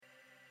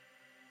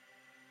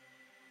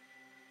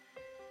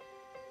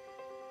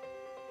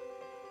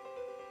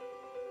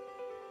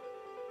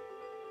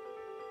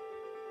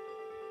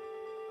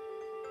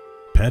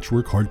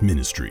Patchwork Heart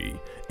Ministry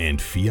and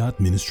Fiat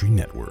Ministry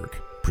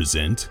Network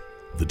present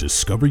the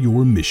Discover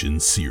Your Mission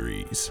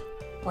series.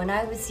 When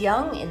I was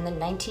young, in the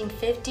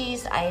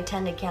 1950s, I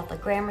attended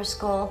Catholic grammar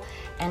school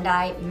and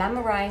I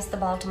memorized the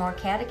Baltimore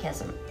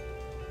Catechism.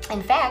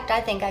 In fact, I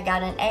think I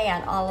got an A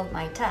on all of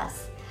my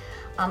tests.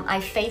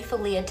 I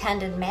faithfully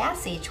attended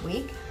Mass each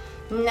week,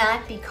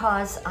 not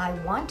because I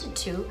wanted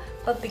to,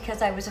 but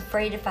because I was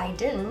afraid if I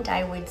didn't,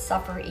 I would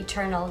suffer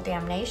eternal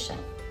damnation.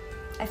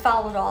 I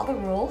followed all the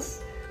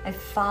rules. I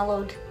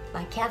followed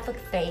my Catholic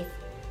faith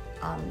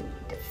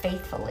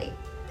faithfully.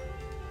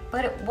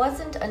 But it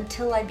wasn't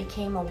until I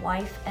became a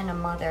wife and a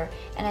mother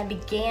and I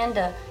began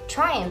to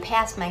try and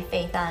pass my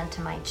faith on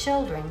to my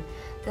children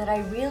that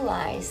I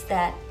realized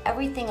that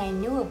everything I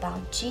knew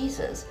about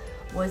Jesus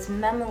was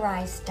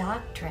memorized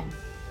doctrine.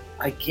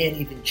 I can't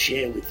even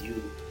share with you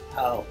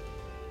how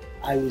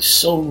I was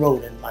so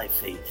rooted in my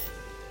faith.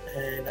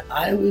 And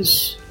I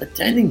was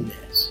attending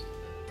Mass,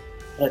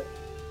 but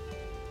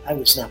I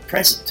was not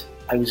present.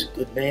 I was a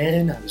good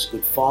man, I was a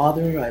good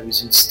father, I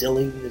was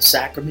instilling the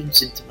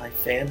sacraments into my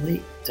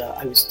family.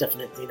 I was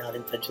definitely not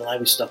intentional. I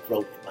was stuck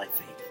rooted in my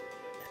faith.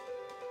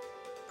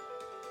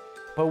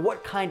 But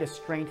what kind of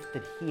strength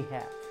did he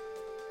have?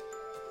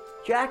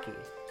 Jackie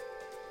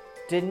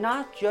did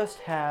not just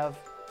have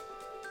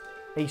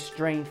a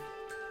strength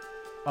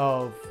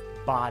of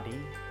body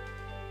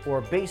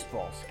or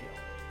baseball skill.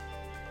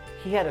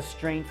 He had a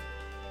strength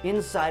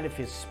inside of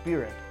his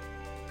spirit,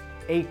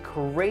 a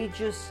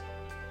courageous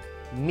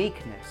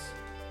meekness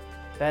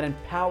that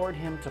empowered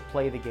him to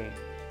play the game.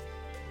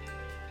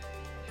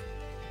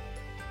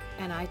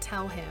 And I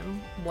tell him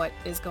what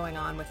is going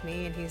on with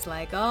me, and he's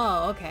like,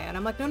 oh, okay. And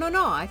I'm like,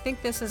 no, I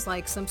think this is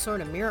like some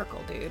sort of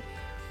miracle, dude.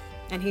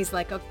 And he's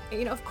like,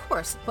 okay, of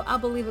course, but I'll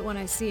believe it when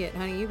I see it.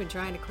 Honey, you've been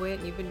trying to quit,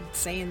 and you've been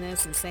saying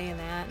this and saying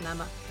that. And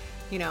I'm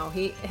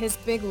his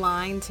big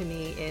line to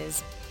me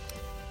is,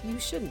 you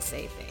shouldn't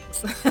say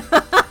things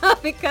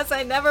because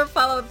I never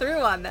follow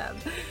through on them.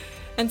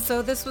 And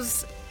so this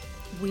was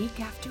week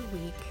after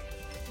week,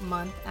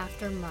 month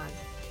after month.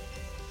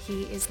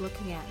 He is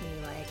looking at me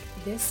like,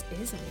 this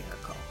is a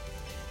miracle.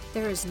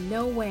 There is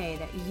no way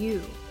that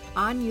you,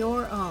 on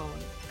your own,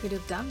 could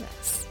have done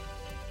this.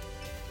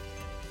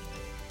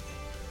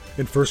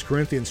 In 1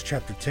 Corinthians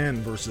chapter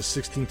 10, verses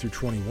 16 through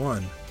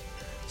 21,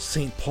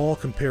 St. Paul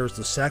compares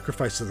the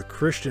sacrifice of the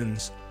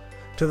Christians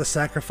to the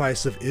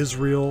sacrifice of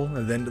Israel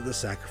and then to the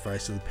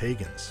sacrifice of the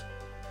pagans.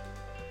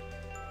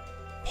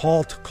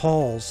 Paul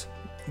calls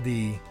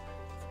the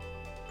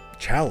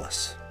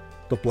chalice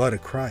the blood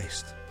of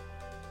Christ,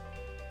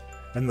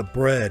 and the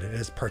bread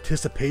as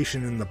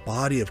participation in the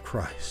body of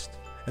Christ,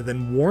 and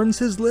then warns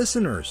his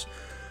listeners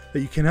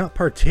that you cannot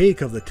partake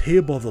of the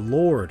table of the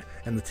Lord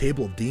and the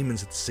table of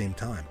demons at the same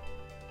time.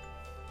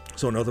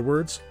 So in other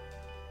words,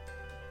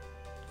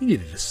 you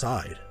need to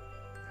decide,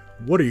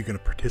 what are you going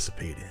to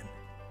participate in?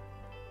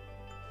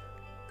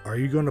 Are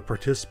you going to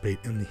participate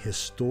in the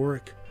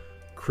historic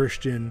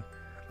Christian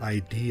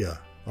idea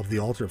of the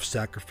altar of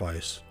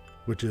sacrifice,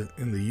 which is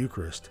in the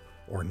Eucharist,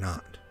 or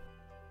not?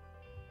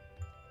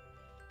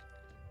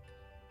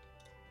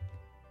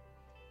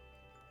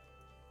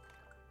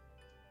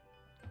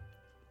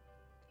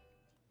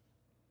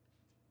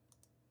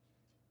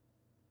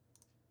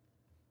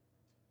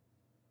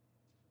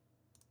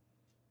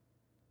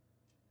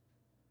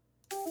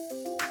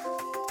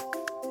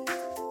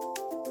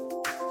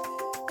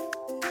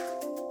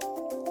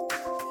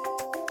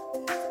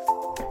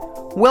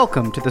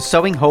 Welcome to the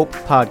Sowing Hope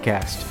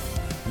podcast.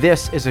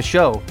 This is a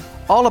show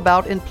all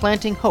about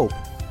implanting hope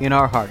in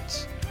our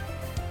hearts.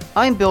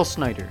 I'm Bill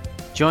Snyder,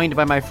 joined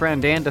by my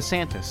friend Ann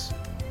DeSantis.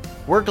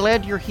 We're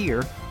glad you're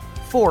here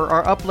for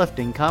our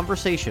uplifting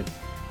conversation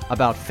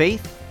about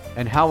faith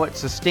and how it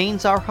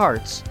sustains our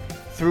hearts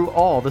through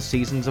all the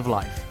seasons of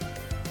life.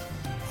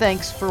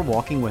 Thanks for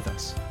walking with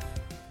us.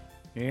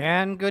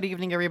 And good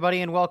evening,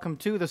 everybody, and welcome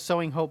to the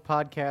Sowing Hope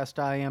podcast.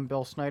 I am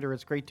Bill Snyder.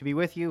 It's great to be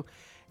with you.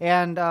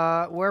 And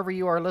wherever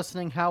you are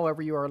listening,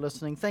 however you are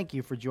listening, thank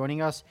you for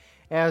joining us.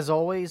 As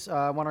always,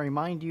 I want to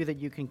remind you that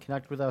you can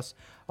connect with us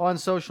on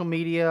social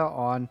media,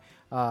 on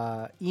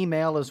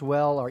email as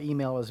well. Our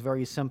email is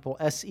very simple,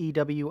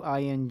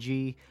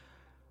 SEWING,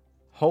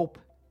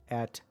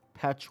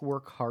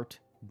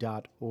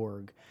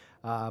 hope@patchworkheart.org.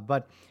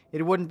 But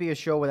it wouldn't be a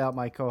show without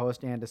my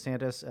co-host, Ann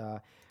DeSantis.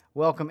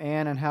 Welcome,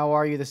 Ann, and how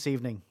are you this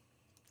evening?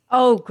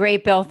 Oh,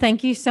 great, Bill.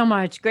 Thank you so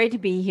much. Great to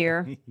be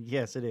here.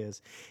 Yes, it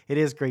is. It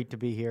is great to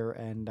be here.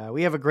 And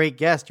we have a great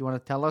guest. You want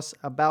to tell us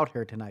about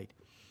her tonight?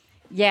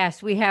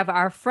 Yes, we have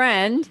our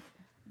friend,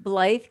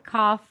 Blythe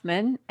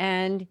Kaufman,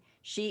 and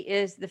she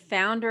is the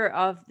founder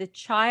of the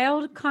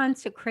Child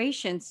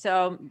Consecration.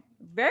 So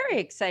very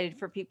excited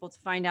for people to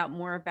find out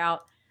more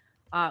about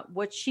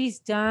what she's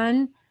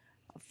done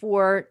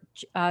for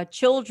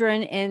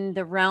children in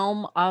the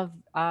realm of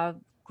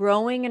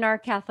growing in our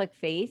Catholic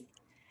faith.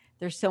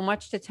 There's so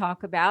much to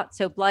talk about.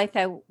 So Blythe,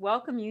 I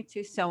welcome you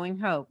to Sowing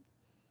Hope.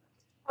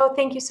 Oh,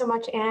 thank you so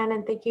much, Ann,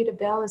 and thank you to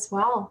Bill as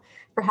well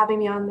for having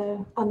me on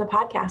the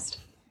podcast.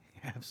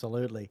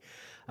 Absolutely.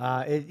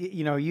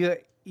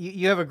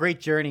 you have a great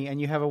journey, and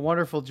you have a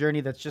wonderful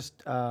journey that's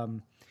just,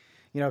 kind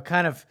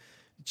of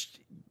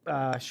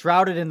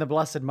shrouded in the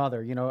Blessed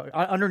Mother,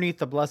 underneath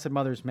the Blessed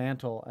Mother's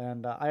mantle.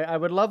 And I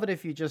would love it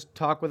if you just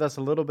talk with us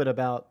a little bit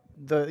about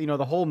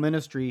the whole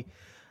ministry,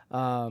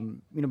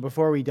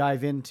 before we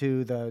dive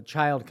into the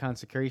child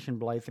consecration,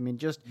 Blythe. I mean,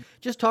 just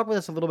talk with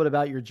us a little bit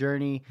about your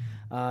journey,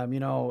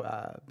 being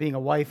a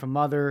wife, a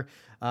mother,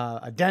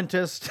 a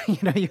dentist.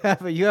 You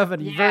have a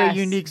very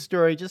unique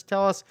story. Just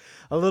tell us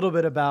a little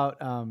bit about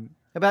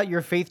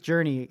your faith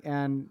journey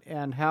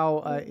and how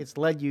it's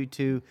led you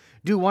to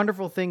do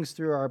wonderful things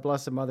through our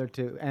Blessed Mother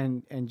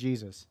and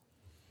Jesus.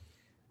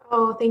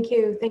 Oh, thank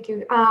you.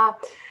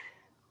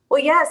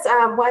 Well, yes.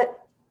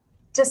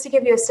 Just to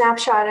give you a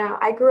snapshot,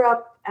 I grew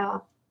up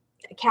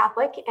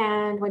Catholic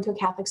and went to a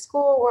Catholic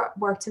school,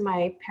 worked in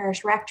my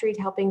parish rectory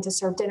helping to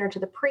serve dinner to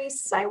the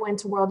priests. I went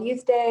to World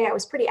Youth Day. I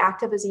was pretty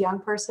active as a young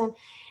person.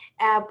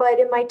 But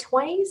in my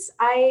 20s,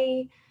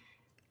 I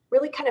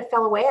really kind of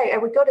fell away. I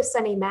would go to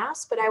Sunday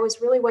Mass, but I was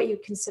really what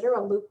you'd consider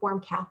a lukewarm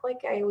Catholic.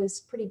 I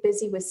was pretty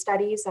busy with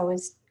studies. I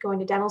was going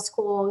to dental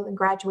school and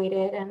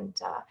graduated and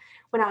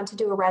went on to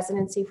do a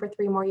residency for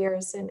 3 more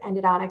years in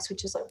endodontics,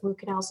 which is like root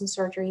canals and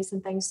surgeries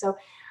and things. So,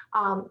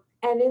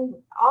 and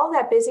in all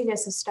that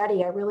busyness of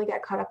study, I really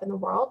got caught up in the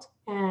world.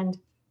 And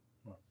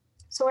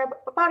so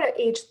about at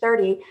age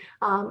 30,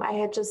 I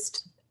had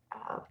just,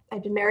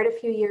 I'd been married a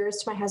few years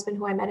to my husband,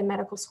 who I met in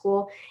medical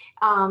school.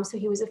 So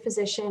he was a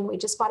physician. We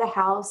just bought a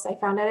house. I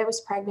found out I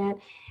was pregnant.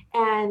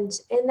 And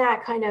in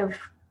that kind of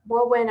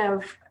whirlwind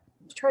of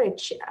trying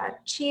to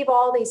achieve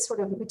all these sort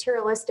of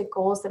materialistic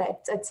goals that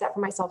I'd set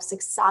for myself,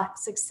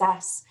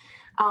 success,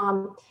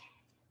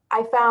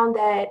 I found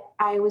that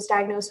I was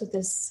diagnosed with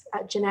this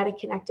genetic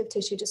connective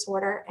tissue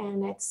disorder.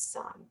 And it's,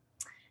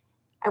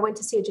 I went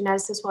to see a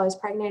geneticist while I was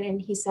pregnant,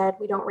 and he said,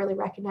 we don't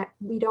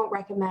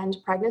recommend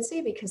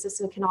pregnancy because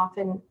this can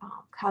often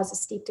cause a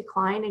steep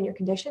decline in your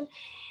condition.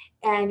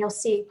 And you'll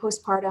see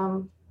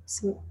postpartum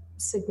some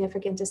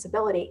significant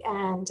disability.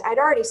 And I'd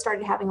already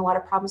started having a lot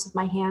of problems with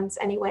my hands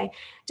anyway,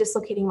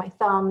 dislocating my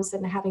thumbs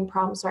and having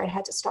problems where I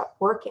had to stop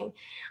working.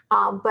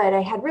 But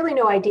I had really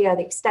no idea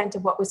the extent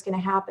of what was going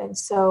to happen.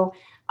 So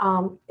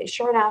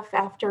sure enough,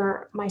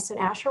 after my son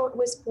Asher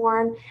was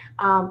born,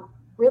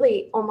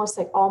 really almost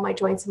like all my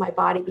joints in my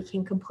body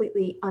became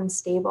completely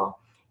unstable.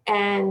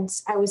 And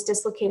I was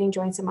dislocating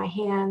joints in my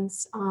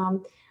hands.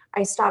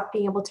 I stopped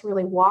being able to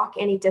really walk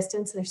any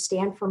distance or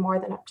stand for more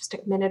than just a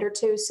minute or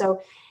two.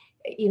 So,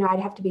 I'd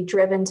have to be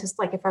driven to,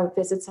 like, if I would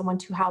visit someone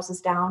 2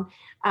 houses down,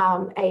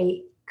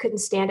 I couldn't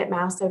stand at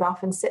Mass. I'd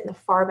often sit in the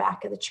far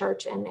back of the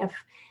church. And if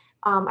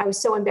I was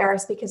so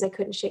embarrassed because I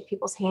couldn't shake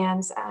people's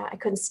hands, I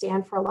couldn't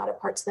stand for a lot of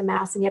parts of the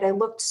Mass. And yet I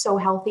looked so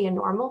healthy and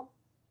normal.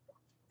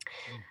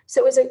 So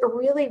it was a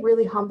really,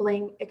 really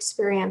humbling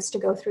experience to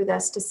go through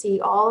this, to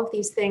see all of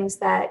these things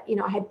that,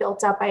 I had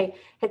built up. I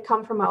had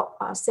come from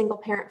a single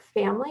parent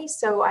family.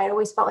 So I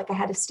always felt like I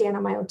had to stand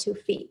on my own 2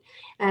 feet,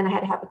 and I had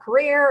to have a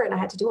career, and I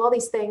had to do all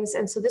these things.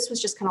 And so this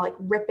was just kind of like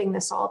ripping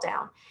this all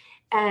down.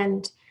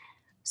 And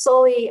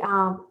slowly,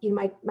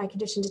 my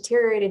condition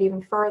deteriorated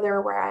even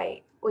further, where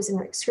I was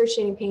in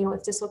excruciating pain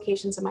with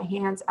dislocations in my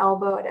hands,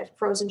 elbow, I had a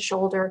frozen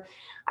shoulder.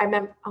 I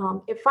remember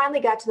it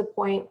finally got to the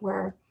point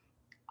where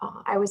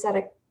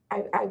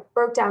I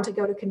broke down to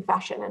go to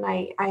confession, and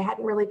I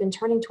hadn't really been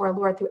turning to our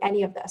Lord through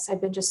any of this. I'd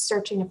been just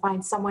searching to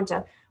find someone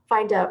to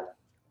find a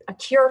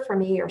cure for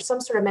me or some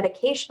sort of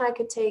medication I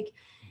could take.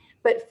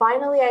 But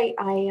finally,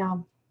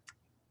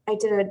 I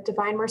did a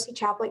Divine Mercy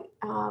Chaplet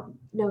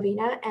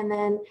novena, and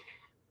then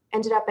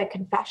ended up at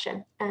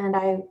confession. And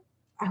I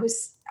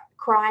was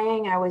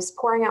crying. I was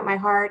pouring out my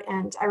heart,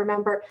 and I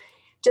remember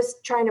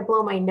just trying to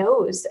blow my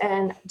nose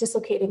and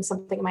dislocating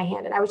something in my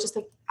hand. And I was just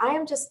like, I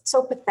am just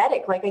so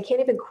pathetic. Like, I can't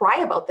even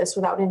cry about this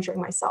without injuring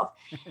myself.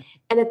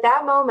 And at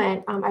that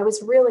moment, I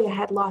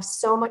had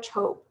lost so much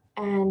hope.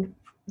 And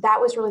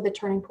that was really the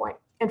turning point.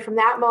 And from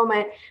that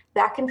moment,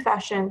 that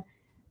confession,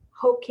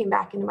 hope came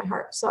back into my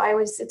heart. So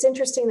it's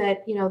interesting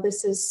that,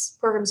 this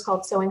program's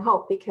called Sowing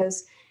Hope,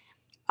 because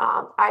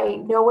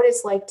I know what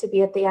it's like to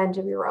be at the end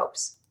of your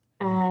ropes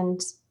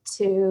and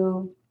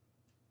to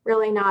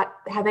really not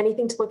have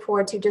anything to look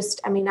forward to.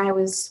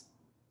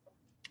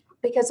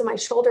 Because of my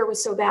shoulder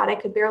was so bad, I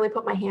could barely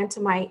put my hand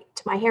to my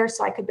hair.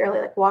 So I could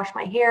barely wash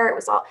my hair. It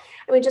was all,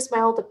 just my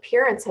whole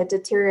appearance had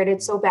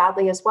deteriorated so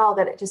badly as well,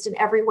 that it just in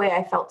every way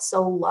I felt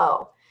so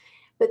low.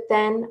 But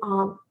then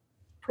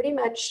pretty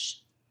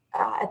much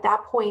at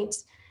that point,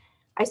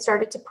 I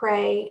started to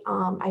pray.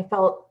 I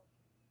felt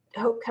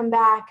hope come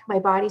back. My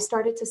body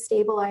started to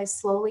stabilize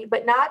slowly,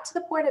 but not to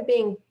the point of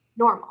being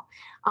normal.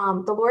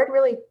 The Lord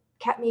really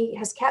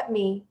has kept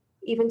me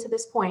even to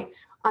this point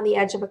on the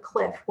edge of a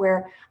cliff,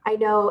 where I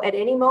know at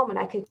any moment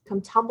I could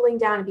come tumbling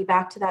down and be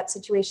back to that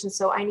situation.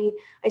 So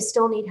I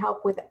still need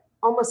help with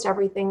almost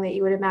everything that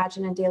you would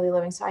imagine in daily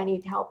living. So I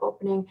need help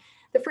opening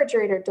the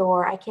refrigerator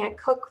door. I can't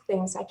cook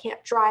things. I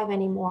can't drive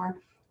anymore.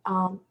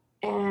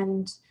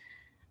 And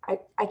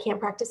I can't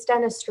practice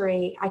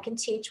dentistry. I can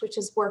teach, which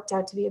has worked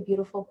out to be a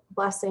beautiful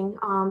blessing.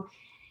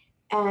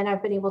 and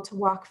I've been able to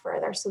walk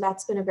further. So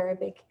that's been a very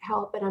big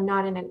help. And I'm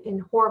not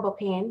in horrible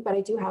pain, but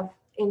I do have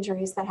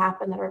injuries that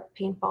happen that are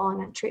painful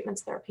and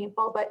treatments that are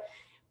painful.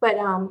 But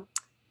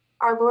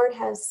our Lord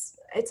has,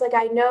 it's like,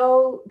 I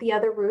know the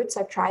other routes,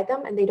 I've tried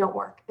them and they don't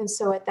work. And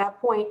so at that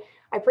point,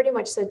 I pretty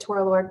much said to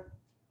our Lord,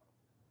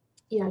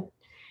 you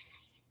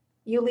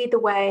lead the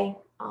way.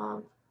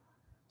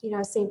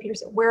 St. Peter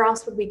said, where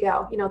else would we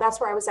go? That's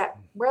where I was at.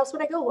 Where else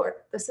would I go, Lord?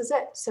 This is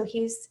it. So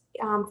he's,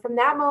 from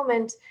that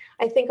moment,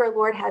 I think our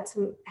Lord had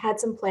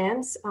some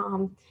plans.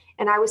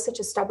 And I was such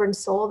a stubborn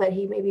soul that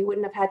he maybe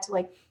wouldn't have had to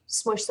like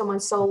smush someone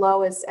so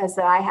low as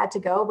that I had to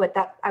go, but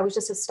that I was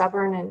just a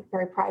stubborn and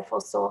very prideful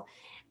soul.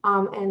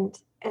 And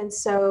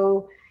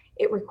so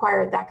it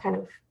required that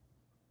kind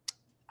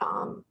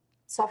of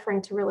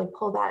suffering to really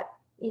pull that,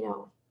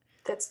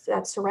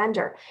 that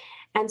surrender.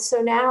 And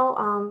so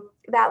now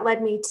that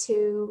led me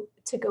to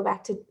go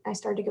back to, I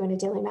started going to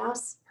daily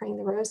mass, praying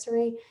the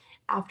rosary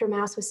after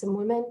mass with some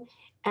women,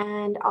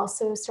 and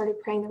also started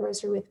praying the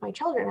rosary with my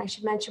children. I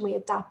should mention we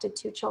adopted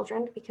 2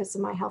 children because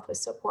my health was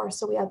so poor.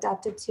 So we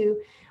adopted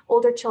 2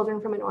 older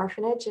children from an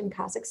orphanage in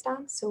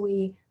Kazakhstan. So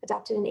we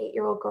adopted an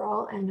 8-year-old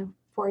girl and her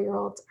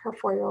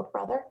 4-year-old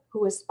brother,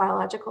 who was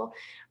biological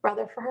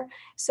brother for her.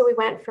 So we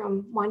went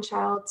from 1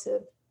 child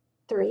to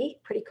 3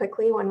 pretty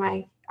quickly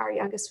when our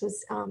youngest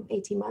was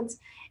 18 months.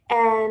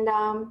 And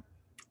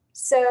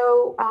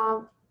so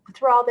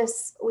through all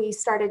this, we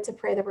started to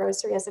pray the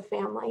rosary as a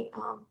family.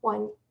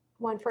 One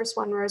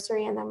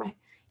rosary, and then my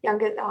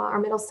youngest, our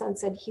middle son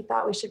said he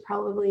thought we should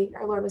probably,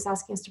 our Lord was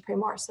asking us to pray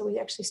more. So we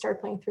actually started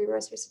praying 3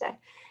 rosaries a day.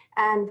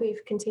 And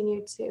we've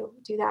continued to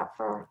do that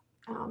for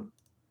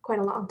quite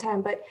a long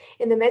time. But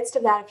in the midst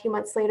of that, a few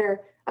months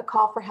later, a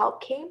call for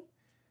help came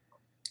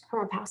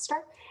from a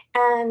pastor,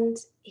 and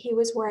he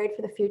was worried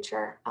for the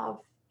future of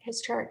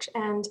his church.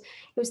 And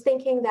he was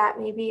thinking that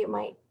maybe it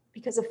might,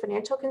 because of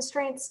financial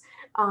constraints,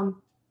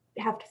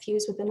 have to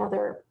fuse with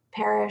another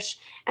parish.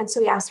 And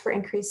so he asked for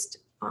increased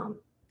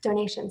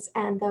donations,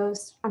 and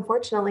those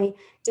unfortunately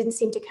didn't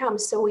seem to come.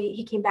 So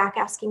he came back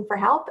asking for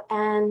help,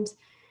 and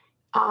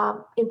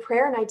in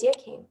prayer an idea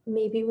came.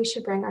 Maybe we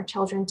should bring our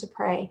children to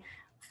pray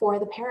for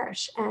the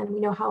parish. And we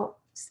know how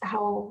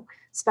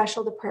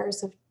special the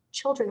prayers of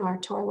children are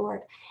to our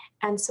Lord.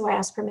 And so I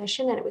asked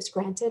permission, and it was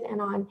granted.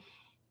 And on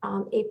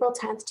April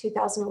 10th,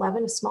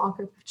 2011, a small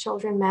group of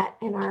children met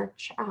in our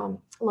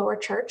lower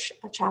church,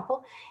 a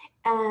chapel,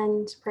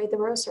 and prayed the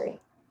rosary.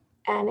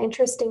 And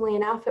interestingly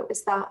enough, it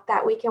was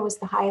that weekend was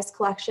the highest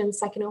collection,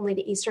 second only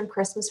to Easter and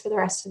Christmas for the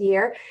rest of the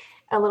year.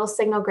 A little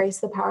signal, grace,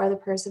 the power of the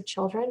prayers of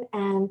children.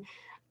 And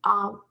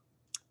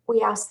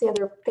we asked the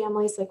other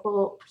families, like,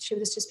 well, should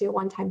this just be a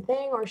one-time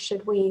thing, or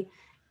should we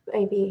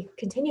maybe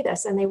continue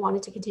this? And they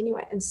wanted to continue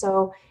it. And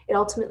so it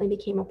ultimately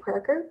became a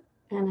prayer group.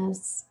 And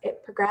as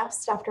it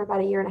progressed, after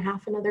about 1.5 years,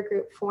 another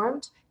group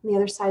formed on the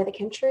other side of the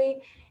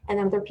country, and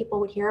other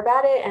people would hear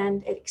about it,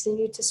 and it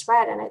continued to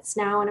spread. And it's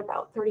now in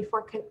about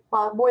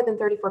more than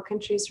 34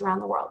 countries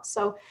around the world.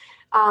 So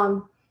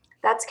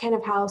that's kind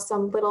of how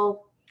some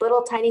little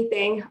tiny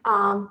thing,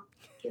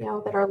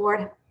 that our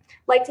Lord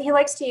he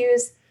likes to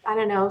use,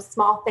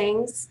 small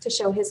things to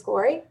show his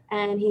glory.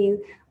 And he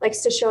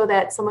likes to show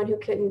that someone who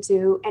couldn't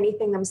do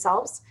anything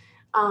themselves,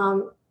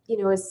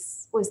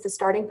 was the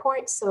starting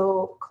point.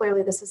 So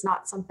clearly this is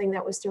not something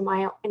that was through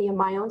any of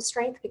my own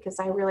strength, because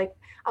I'm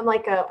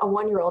like a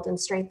 1-year-old in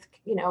strength,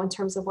 in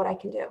terms of what I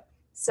can do.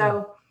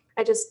 So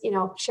I just,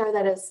 share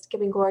that as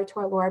giving glory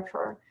to our Lord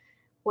for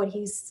what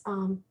he's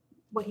done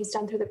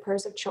through the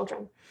prayers of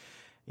children.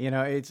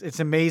 It's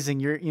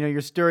amazing.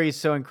 Your story is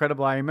so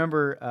incredible. I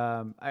remember,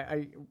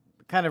 I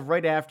kind of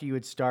right after you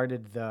had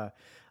started the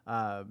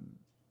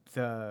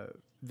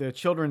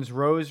Children's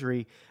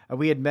Rosary,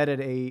 we had met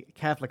at a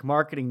Catholic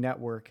marketing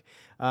network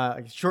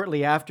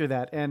shortly after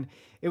that, and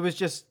it was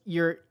just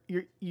your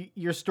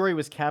story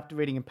was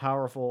captivating and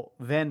powerful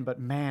then, but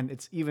man,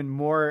 it's even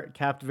more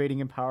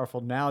captivating and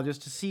powerful now,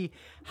 just to see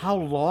how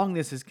long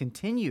this has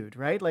continued,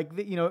 right? Like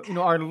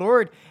our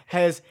Lord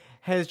has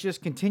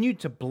just continued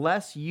to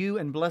bless you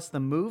and bless the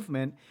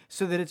movement,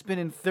 so that it's been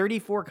in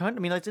 34 countries.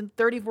 I mean, it's in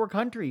 34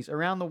 countries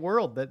around the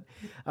world. That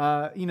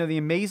the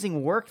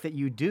amazing work that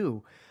you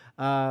do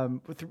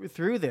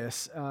through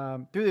this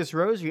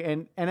rosary,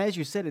 and as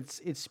you said,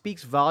 it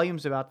speaks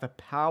volumes about the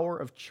power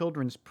of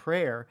children's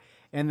prayer,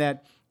 and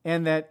that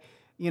I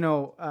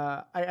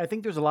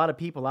think there's a lot of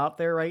people out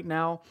there right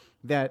now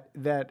that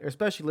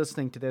especially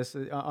listening to this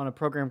on a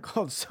program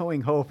called Sowing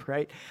Hope,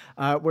 right,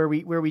 where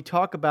we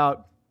talk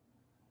about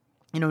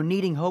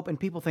needing hope, and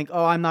people think,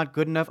 oh, I'm not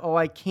good enough. Oh,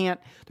 I can't.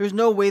 There's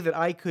no way that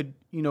I could,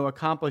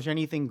 accomplish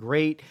anything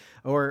great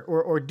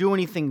or do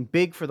anything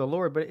big for the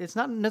Lord. But it's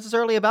not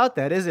necessarily about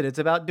that, is it? It's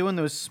about doing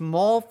those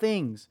small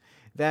things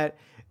that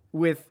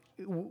with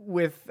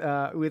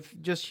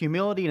just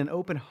humility and an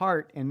open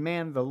heart, and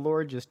man, the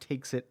Lord just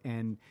takes it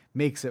and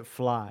makes it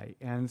fly.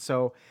 And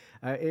so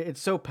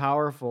it's so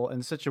powerful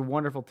and such a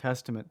wonderful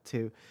testament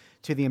to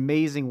the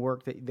amazing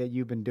work that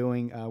you've been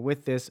doing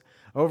with this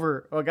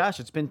over,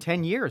 it's been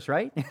 10 years,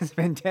 right? It's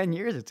been 10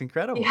 years. It's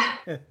incredible.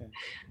 Yeah.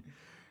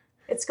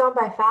 It's gone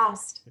by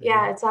fast.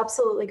 Yeah, it's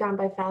absolutely gone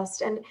by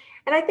fast. And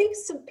I think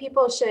some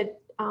people should,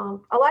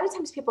 a lot of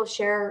times people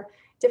share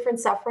different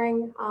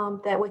suffering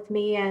that with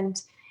me.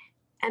 And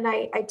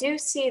I do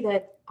see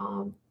that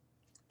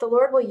the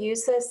Lord will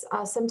use this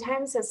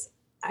sometimes as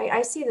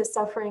I see the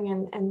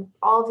suffering and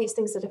all of these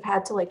things that have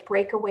had to like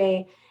break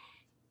away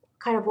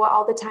kind of what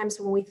all the times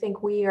when we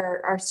think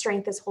our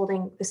strength is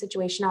holding the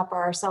situation up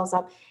or ourselves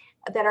up,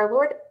 that our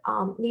Lord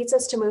needs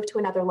us to move to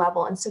another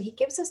level. And so he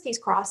gives us these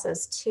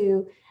crosses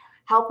to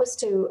help us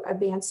to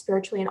advance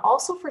spiritually and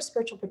also for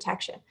spiritual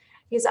protection.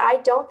 Because I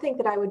don't think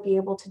that I would be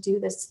able to do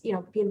this,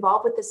 be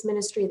involved with this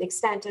ministry, the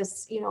extent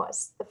as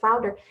the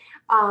founder,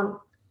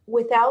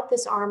 without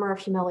this armor of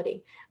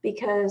humility,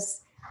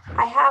 because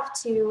I have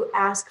to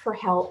ask for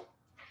help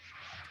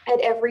at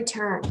every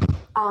turn.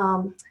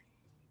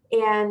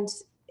 And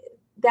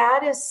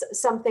that is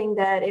something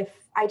that if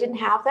I didn't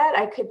have that,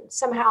 I could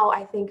somehow,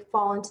 I think,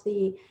 fall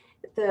into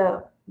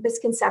the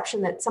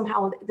misconception that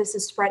somehow this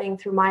is spreading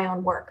through my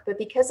own work. But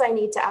because I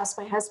need to ask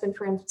my husband,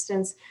 for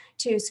instance,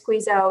 to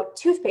squeeze out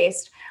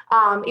toothpaste,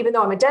 even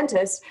though I'm a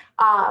dentist,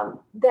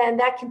 then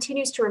that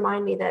continues to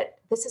remind me that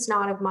this is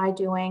not of my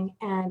doing.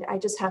 And I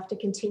just have to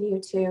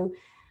continue to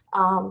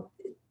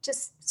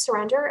just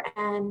surrender.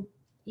 And,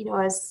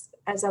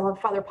 as our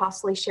Father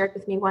Apostoli shared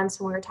with me once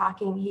when we were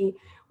talking, he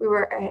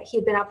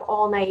had been up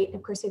all night.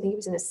 Of course, I think he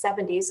was in his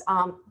 70s,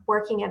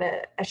 working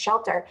at a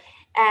shelter.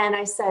 And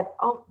I said,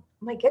 "Oh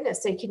my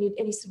goodness, and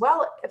he said,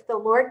 well, if the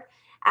Lord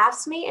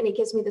asks me and he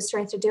gives me the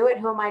strength to do it,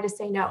 who am I to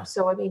say no?"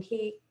 So, I mean,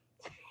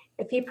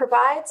 if he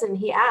provides and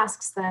he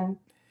asks, then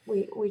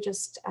we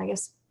just, I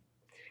guess,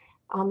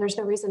 there's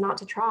no reason not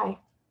to try.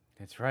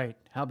 That's right.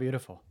 How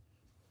beautiful.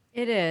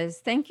 It is.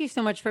 Thank you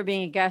so much for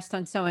being a guest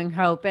on Sowing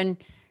Hope. And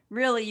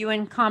really, you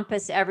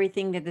encompass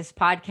everything that this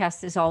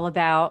podcast is all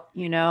about,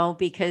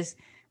 because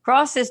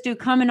crosses do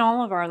come in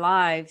all of our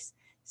lives.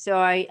 So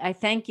I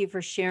thank you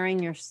for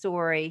sharing your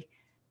story.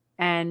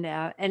 And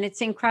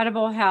it's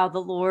incredible how the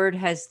Lord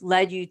has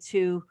led you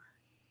to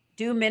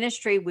do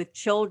ministry with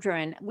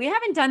children. We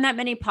haven't done that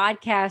many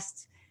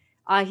podcasts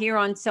here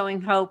on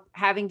Sowing Hope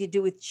having to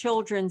do with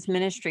children's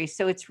ministry.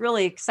 So it's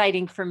really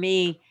exciting for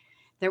me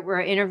that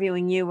we're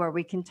interviewing you where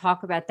we can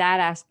talk about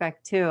that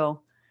aspect too,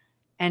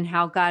 and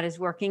how God is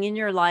working in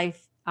your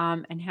life,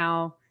 and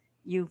how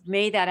you've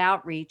made that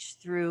outreach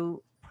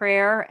through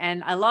prayer.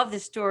 And I love the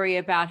story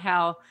about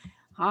how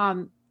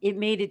it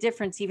made a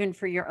difference even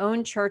for your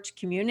own church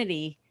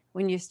community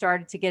when you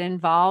started to get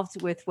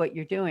involved with what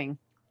you're doing.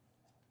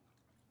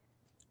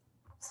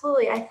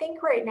 Absolutely. I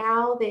think right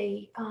now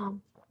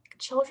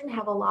children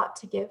have a lot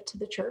to give to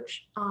the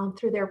church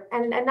through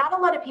and not a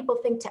lot of people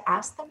think to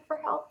ask them for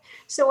help.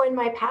 So when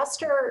my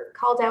pastor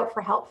called out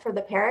for help for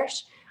the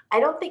parish, I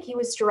don't think he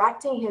was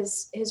directing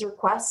his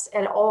requests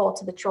at all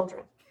to the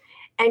children.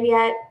 And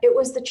yet it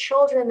was the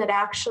children that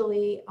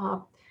actually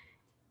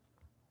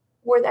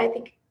were, I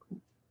think,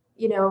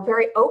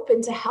 very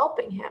open to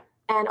helping him.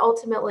 And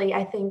ultimately,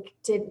 I think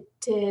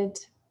did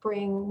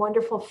bring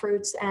wonderful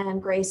fruits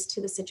and grace to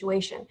the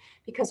situation,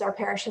 because our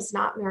parish has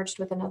not merged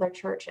with another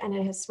church and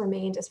it has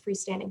remained as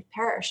freestanding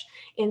parish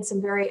in some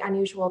very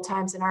unusual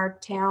times in our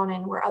town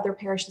and where other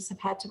parishes have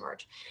had to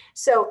merge.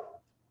 So,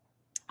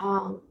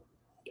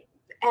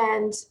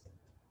 and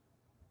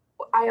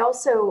I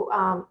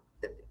also,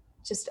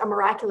 just a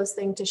miraculous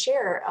thing to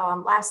share,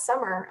 last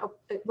summer,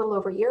 a little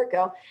over a year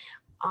ago,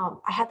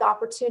 I had the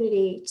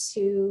opportunity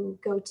to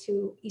go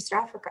to East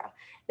Africa.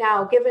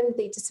 Now, given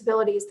the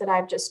disabilities that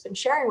I've just been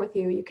sharing with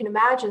you, you can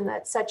imagine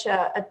that such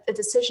a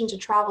decision to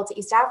travel to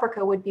East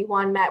Africa would be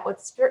one met with,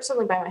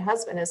 certainly by my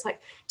husband, is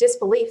like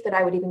disbelief that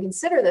I would even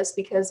consider this,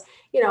 because,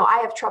 I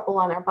have trouble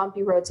on our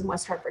bumpy roads in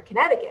West Hartford,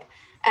 Connecticut.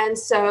 And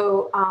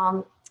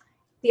so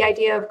the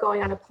idea of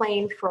going on a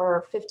plane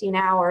for 15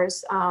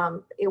 hours,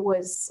 it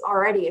was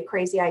already a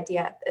crazy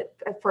idea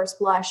at first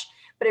blush.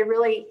 But I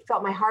really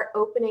felt my heart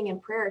opening in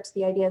prayer to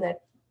the idea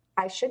that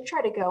I should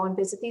try to go and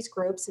visit these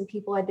groups and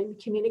people I'd been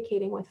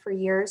communicating with for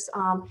years,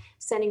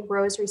 sending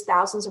rosaries,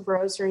 thousands of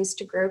rosaries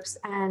to groups.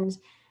 And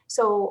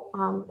so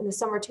in the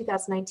summer of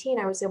 2019,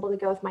 I was able to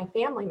go with my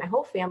family, my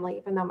whole family,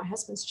 even though my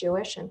husband's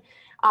Jewish. And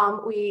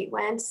we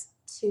went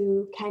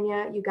to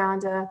Kenya,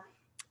 Uganda,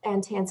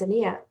 and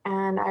Tanzania.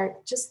 And I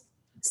just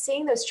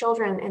seeing those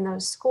children in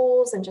those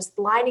schools and just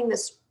lining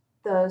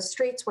the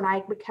streets when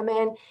I would come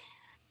in,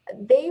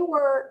 they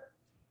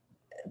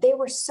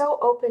were so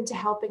open to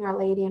helping Our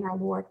Lady and our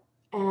Lord.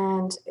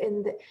 And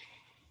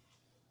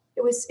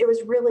it was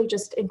really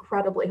just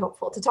incredibly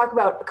hopeful to talk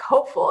about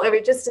hopeful. I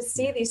mean, just to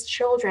see these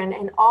children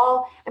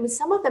and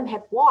some of them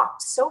had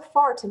walked so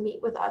far to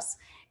meet with us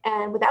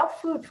and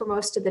without food for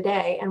most of the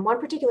day. And one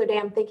particular day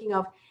I'm thinking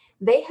of,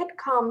 they had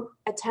come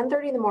at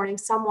 10:30 in the morning,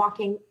 some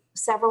walking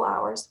several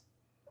hours.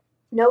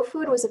 No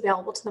food was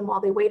available to them while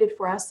they waited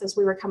for us, as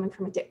we were coming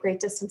from a great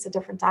distance, a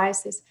different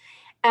diocese.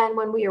 And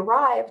when we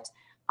arrived,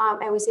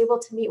 I was able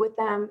to meet with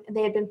them, and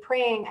they had been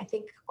praying. I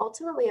think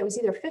ultimately it was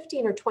either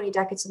 15 or 20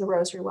 decades of the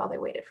rosary while they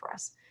waited for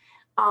us.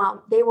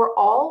 They were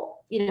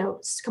all,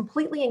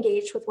 completely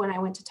engaged with when I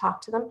went to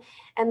talk to them.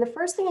 And the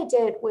first thing I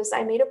did was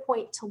I made a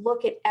point to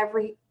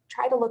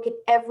try to look at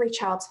every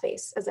child's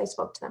face as I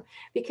spoke to them,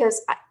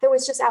 because there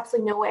was just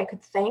absolutely no way I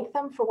could thank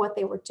them for what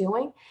they were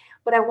doing,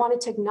 but I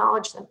wanted to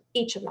acknowledge them,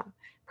 each of them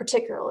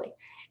particularly.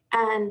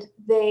 And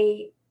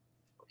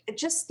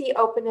just the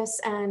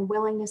openness and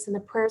willingness and the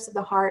prayers of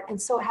the heart, and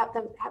so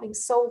having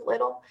so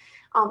little.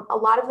 A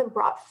lot of them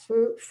brought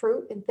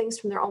fruit and things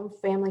from their own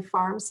family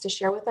farms to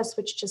share with us,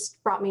 which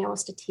just brought me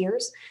almost to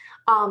tears.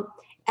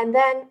 And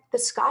then the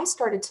sky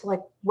started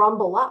to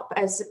rumble up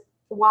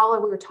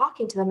while we were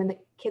talking to them, and the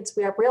kids,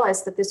 we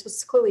realized that this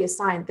was clearly a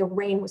sign the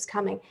rain was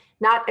coming,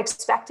 not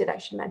expected, I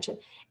should mention.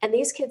 And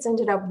these kids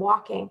ended up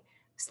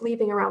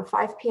leaving around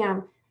 5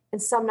 p.m.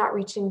 and some not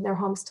reaching their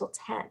homes till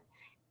 10.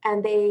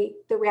 And the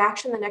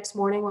reaction the next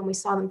morning when we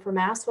saw them for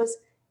Mass was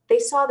they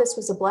saw this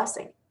was a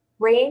blessing.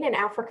 Rain in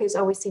Africa is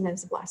always seen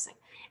as a blessing.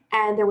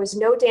 And there was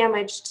no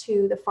damage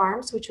to the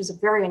farms, which was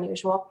very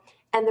unusual.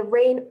 And the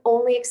rain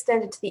only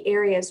extended to the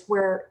areas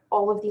where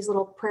all of these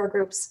little prayer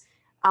groups,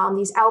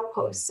 these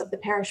outposts of the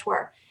parish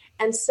were.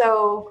 And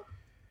so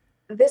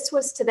this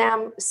was to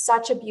them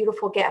such a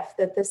beautiful gift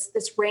that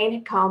this rain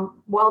had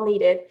come well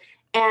needed,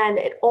 and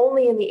it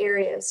only in the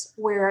areas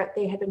where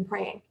they had been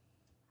praying.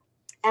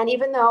 And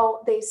even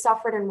though they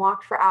suffered and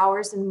walked for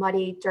hours in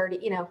muddy,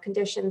 dirty,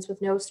 conditions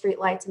with no street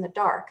lights in the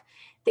dark,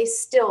 they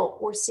still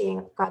were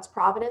seeing God's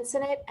providence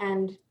in it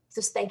and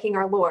just thanking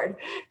our Lord.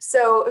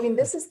 So,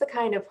 this is the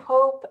kind of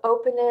hope,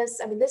 openness.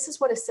 This is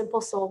what a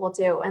simple soul will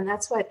do. And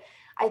that's what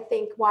I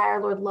think why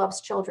our Lord loves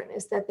children,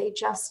 is that they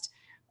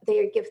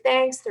give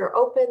thanks, they're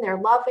open, they're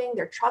loving,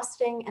 they're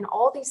trusting, and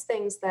all these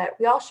things that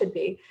we all should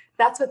be.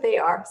 That's what they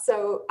are.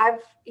 So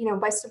I've,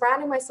 by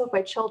surrounding myself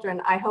by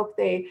children, I hope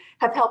they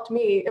have helped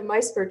me in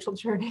my spiritual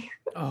journey.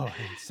 Oh,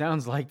 it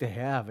sounds like they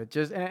have.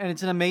 And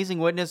it's an amazing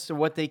witness to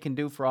what they can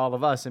do for all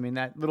of us.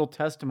 That little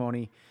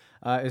testimony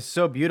is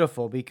so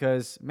beautiful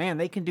because, man,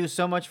 they can do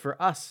so much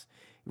for us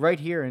right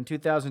here in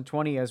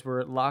 2020 as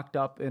we're locked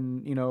up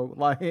in,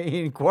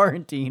 in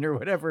quarantine or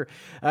whatever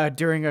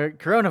during a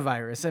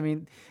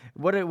coronavirus.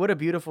 What a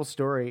beautiful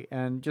story,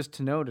 and just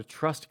to know to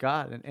trust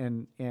God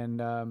and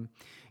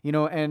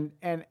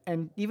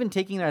even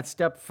taking that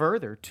step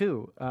further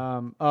too,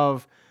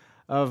 of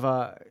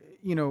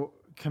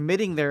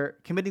committing their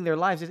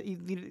lives.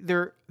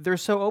 They're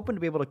so open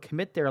to be able to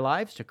commit their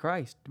lives to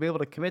Christ, to be able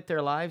to commit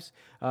their lives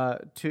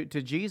to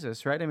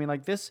Jesus, right?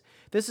 This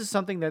is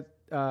something that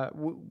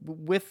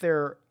with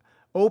their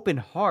open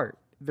heart,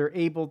 they're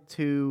able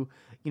to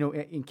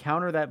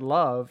encounter that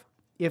love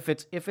if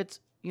it's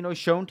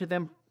shown to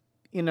them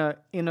in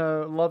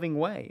a loving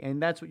way,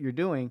 and that's what you're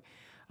doing.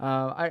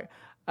 I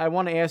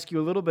want to ask you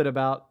a little bit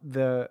about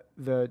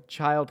the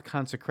child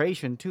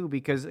consecration too,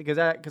 because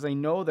I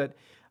know that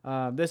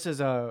this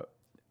is a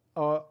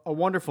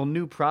wonderful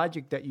new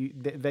project that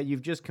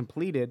you've just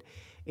completed,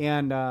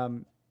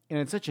 and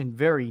it's such a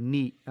very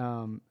neat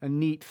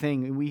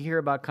thing. We hear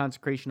about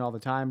consecration all the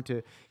time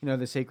to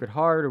the Sacred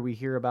Heart, or we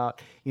hear about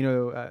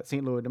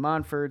St. Louis de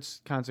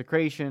Montfort's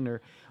consecration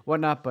or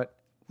whatnot, but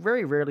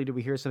very rarely do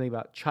we hear something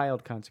about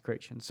child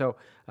consecration. So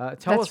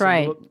tell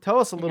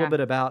us a little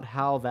bit about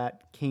how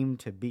that came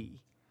to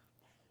be.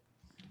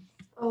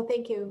 Oh,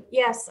 thank you.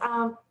 Yes.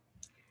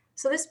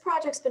 So this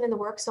project's been in the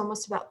works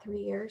almost about 3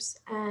 years,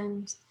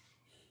 and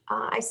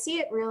I see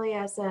it really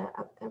as a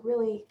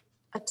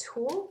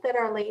tool that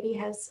Our Lady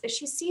has.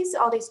 She sees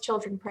all these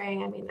children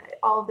praying.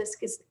 All of this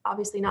is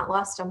obviously not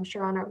lost, I'm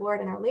sure, on our Lord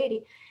and Our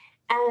Lady.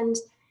 And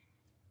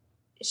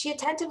she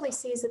attentively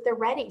sees that they're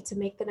ready to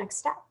make the next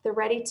step. They're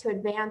ready to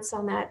advance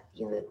on that,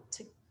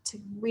 to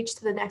reach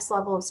to the next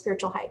level of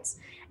spiritual heights.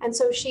 And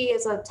so she,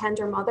 is a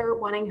tender mother,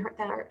 wanting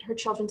her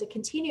children to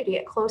continue to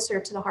get closer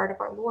to the heart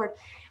of our Lord,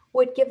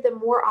 would give them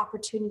more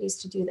opportunities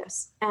to do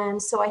this. And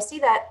so I see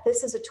that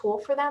this is a tool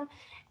for them,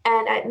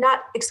 and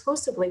not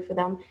exclusively for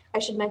them. I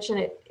should mention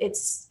it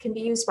can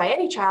be used by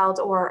any child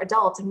or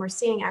adult. And we're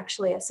seeing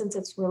actually, since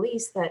its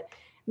release, that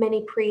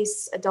many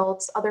priests,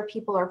 adults, other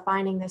people are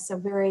finding this a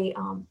very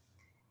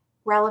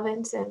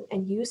relevant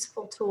and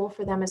useful tool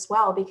for them as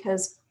well,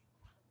 because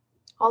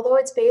although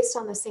it's based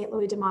on the St.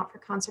 Louis de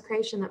Montfort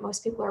consecration that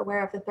most people are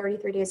aware of, the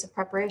 33 days of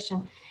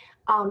preparation,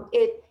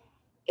 it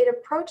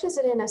approaches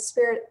it in a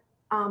spirit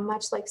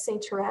much like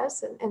St.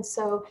 Therese. And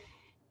so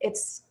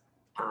it's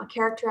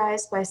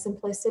characterized by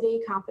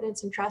simplicity,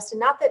 confidence, and trust. And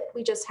not that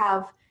we just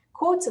have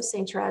quotes of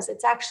St. Therese,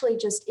 it's actually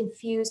just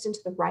infused into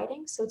the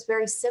writing. So it's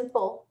very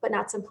simple, but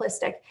not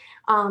simplistic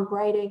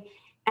writing.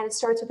 And it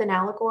starts with an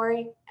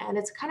allegory, and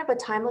it's kind of a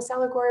timeless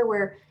allegory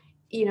where,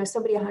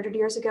 somebody 100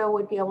 years ago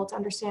would be able to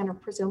understand, or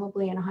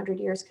presumably in 100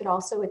 years could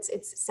also. It's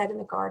set in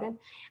the garden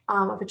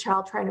of a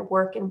child trying to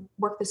work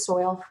the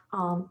soil.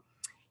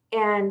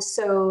 And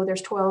so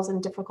there's toils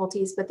and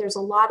difficulties, but there's a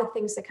lot of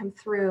things that come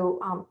through,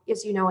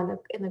 as you know, in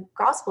the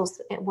Gospels,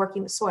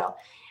 working the soil.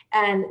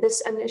 And this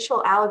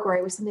initial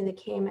allegory was something that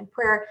came in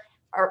prayer,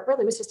 or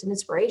really was just an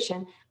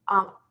inspiration,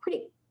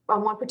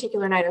 on one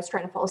particular night, I was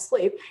trying to fall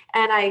asleep,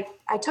 and I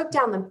took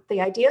down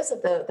the ideas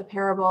of the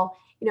parable,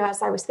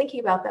 as I was thinking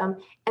about them.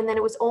 And then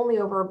it was only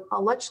over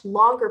a much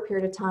longer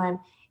period of time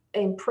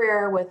in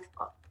prayer with,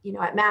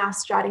 at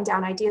Mass, jotting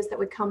down ideas that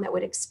would come that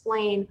would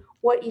explain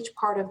what each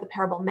part of the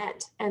parable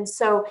meant. And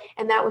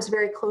that was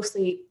very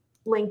closely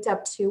linked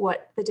up to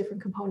what the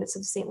different components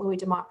of St. Louis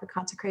de Montfort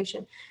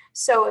consecration.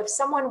 So if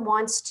someone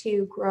wants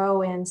to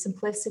grow in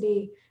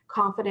simplicity,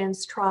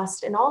 confidence,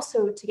 trust, and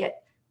also to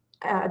get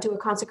do a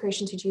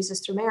consecration to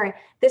Jesus through Mary,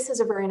 this is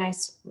a very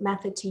nice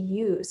method to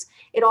use.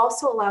 It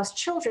also allows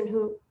children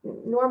who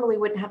normally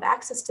wouldn't have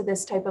access to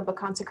this type of a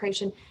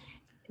consecration,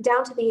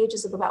 down to the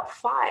ages of about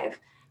 5,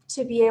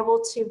 to be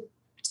able to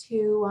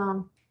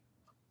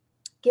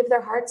give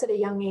their hearts at a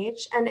young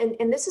age.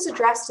 And this is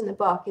addressed in the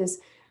book, is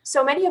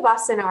so many of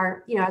us in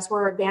our, as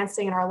we're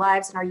advancing in our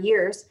lives and our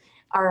years,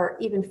 are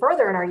even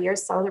further in our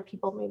years, so other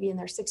people maybe in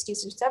their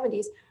 60s or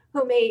 70s,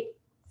 who may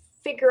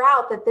figure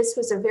out that this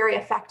was a very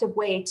effective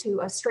way to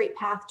a straight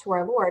path to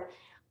our Lord,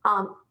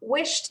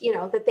 wished,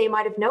 that they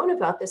might have known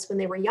about this when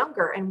they were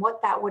younger and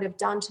what that would have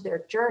done to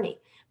their journey.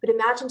 But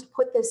imagine to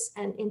put this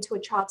into a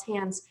child's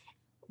hands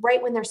right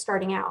when they're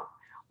starting out,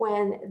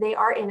 when they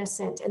are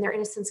innocent and their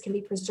innocence can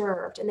be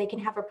preserved and they can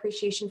have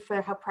appreciation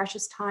for how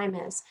precious time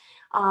is.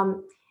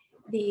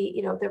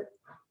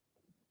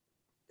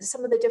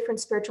 Some of the different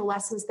spiritual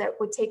lessons that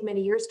would take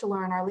many years to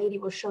learn, Our Lady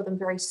will show them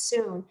very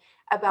soon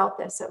about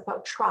this,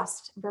 about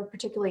trust,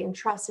 particularly in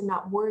trust and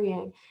not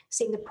worrying,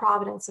 seeing the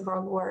providence of our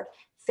Lord,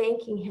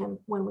 thanking him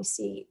when we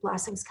see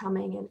blessings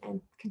coming,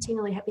 and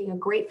continually being a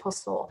grateful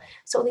soul.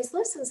 So these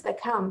lessons that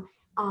come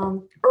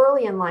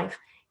early in life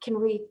can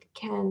really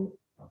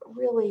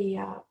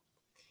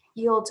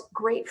yield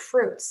great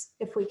fruits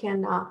if we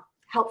can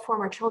help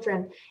form our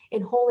children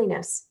in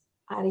holiness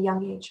at a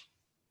young age.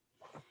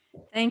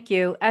 Thank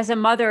you. As a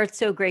mother, it's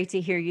so great to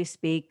hear you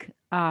speak.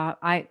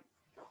 I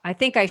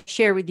think I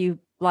share with you,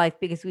 Blythe,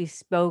 because we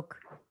spoke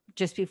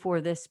just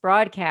before this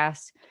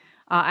broadcast.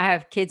 I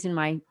have kids in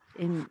their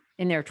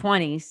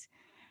 20s,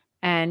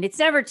 and it's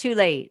never too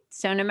late.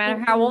 So no matter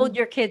how old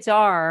your kids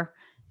are,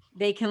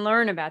 they can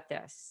learn about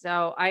this.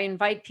 So I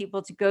invite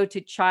people to go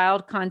to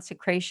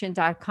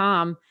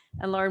childconsecration.com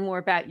and learn more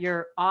about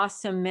your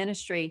awesome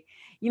ministry.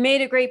 You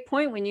made a great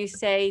point when you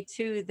say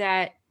too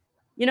that,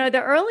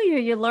 the earlier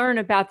you learn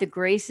about the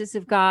graces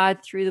of God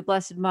through the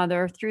Blessed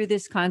Mother, through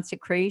this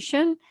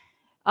consecration,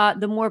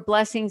 the more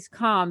blessings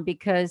come,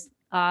 because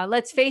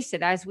let's face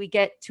it, as we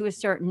get to a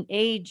certain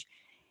age,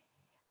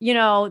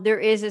 there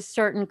is a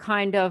certain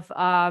kind of,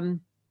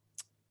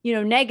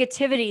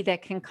 negativity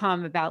that can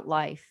come about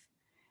life.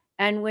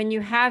 And when you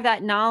have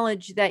that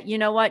knowledge that,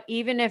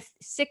 even if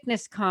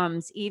sickness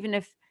comes, even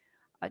if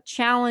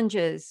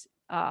challenges,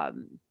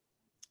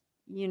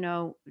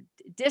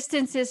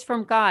 distances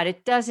from God,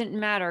 it doesn't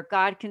matter.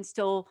 God can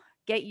still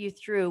get you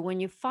through when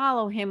you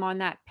follow him on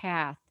that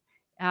path,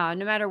 no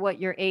matter what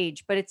your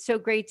age. But it's so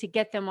great to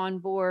get them on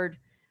board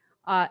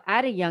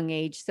at a young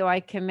age. So I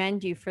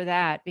commend you for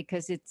that,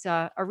 because it's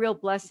a real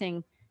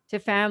blessing to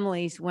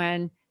families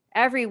when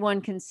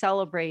everyone can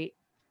celebrate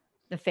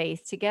the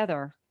faith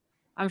together.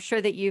 I'm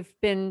sure that you've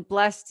been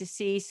blessed to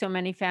see so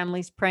many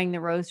families praying the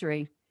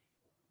rosary.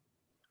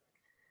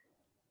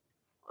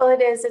 Well,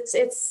 it is.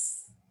 It's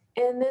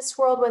in this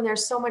world when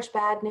there's so much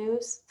bad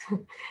news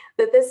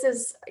that this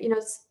is,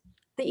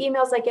 the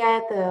emails I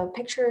get, the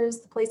pictures,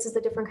 the places,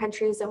 the different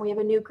countries. And we have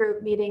a new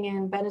group meeting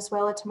in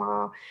Venezuela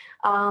tomorrow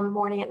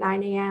morning at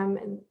 9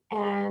 a.m.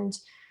 And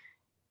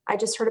I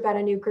just heard about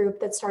a new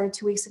group that started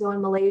 2 weeks ago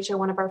in Malaysia,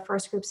 one of our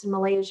first groups in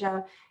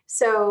Malaysia.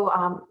 So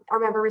I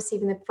remember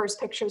receiving the first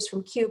pictures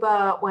from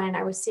Cuba when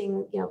I was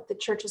seeing, the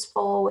churches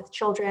full with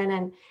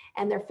children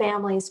and their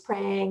families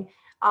praying.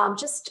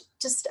 Just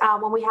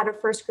when we had our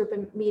first group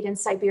meet in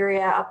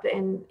Siberia, up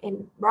in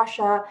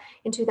Russia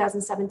in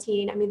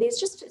 2017. I mean,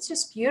 it's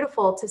just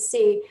beautiful to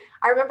see.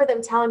 I remember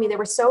them telling me they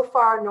were so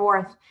far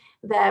north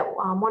that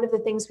one of the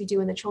things we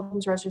do in the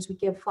children's rosary is we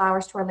give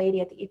flowers to Our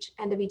Lady at the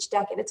end of each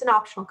decade. It's an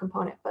optional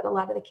component, but a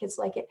lot of the kids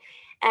like it.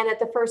 And at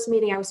the first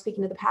meeting, I was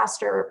speaking to the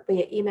pastor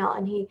via email,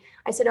 and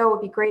I said, "Oh, it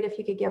would be great if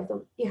you could have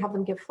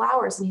them give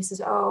flowers." And he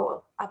says,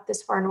 "Oh, up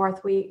this far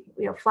north,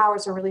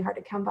 flowers are really hard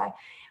to come by."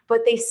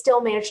 But they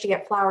still managed to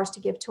get flowers to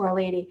give to Our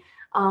Lady.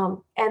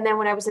 And then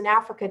when I was in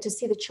Africa, to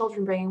see the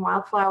children bringing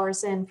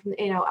wildflowers in from,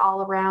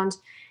 all around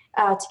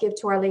to give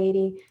to Our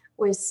Lady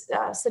was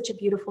such a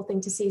beautiful thing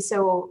to see.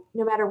 So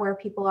no matter where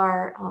people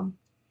are,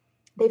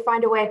 they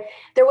find a way.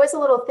 There was a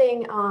little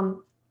thing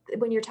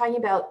when you're talking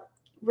about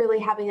really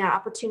having that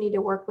opportunity to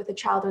work with a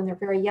child when they're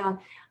very young.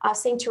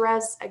 St.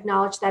 Therese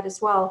acknowledged that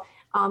as well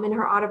in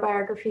her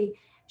autobiography.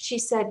 She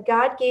said,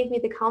 "God gave me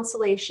the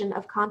consolation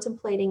of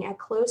contemplating at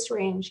close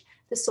range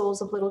the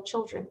souls of little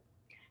children."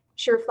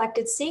 She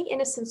reflected, "Seeing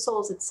innocent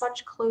souls at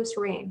such close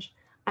range,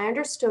 I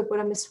understood what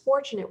a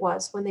misfortune it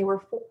was when they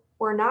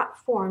were not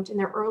formed in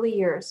their early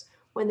years,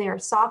 when they are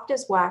soft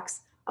as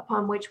wax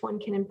upon which one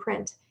can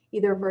imprint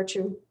either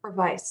virtue or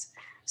vice."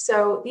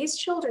 So these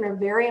children are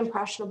very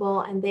impressionable,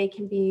 and they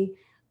can be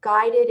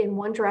guided in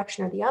one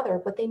direction or the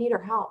other, but they need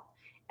our help.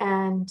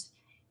 And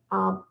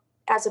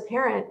as a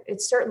parent,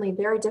 it's certainly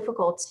very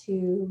difficult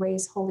to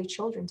raise holy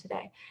children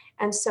today.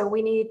 And so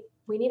we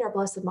need our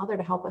Blessed Mother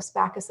to help us,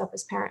 back us up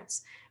as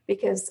parents,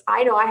 because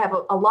I know I have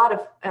a lot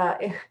of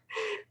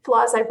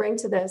flaws I bring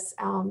to this.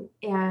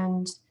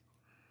 And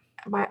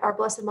our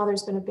Blessed Mother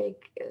has been a big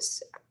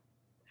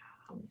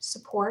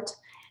support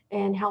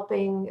in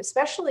helping,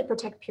 especially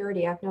protect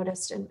purity, I've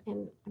noticed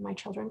in my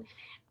children,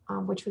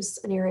 which was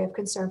an area of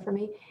concern for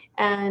me.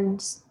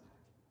 And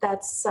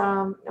that's,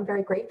 I'm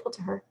very grateful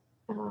to her.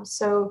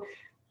 So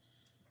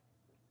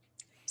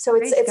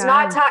it's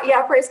not time.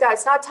 Yeah, praise God.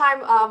 It's not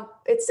time.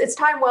 It's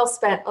time well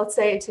spent, let's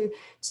say,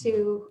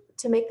 to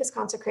make this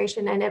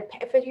consecration. And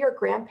if you're a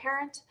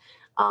grandparent,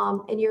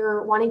 and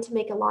you're wanting to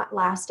make a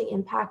lasting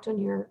impact on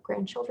your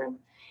grandchildren,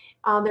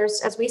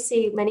 there's, as we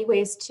see, many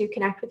ways to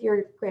connect with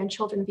your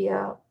grandchildren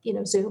via,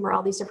 Zoom or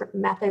all these different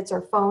methods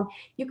or phone.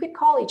 You could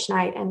call each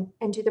night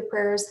and do the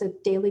prayers, the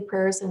daily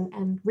prayers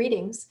and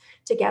readings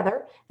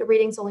together. The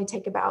readings only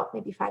take about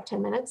maybe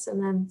 5-10 minutes,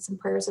 and then some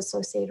prayers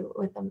associated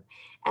with them.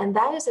 And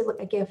that is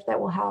a gift that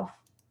will have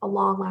a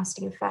long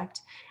lasting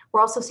effect.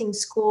 We're also seeing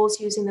schools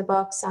using the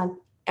books on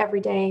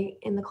every day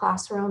in the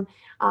classroom.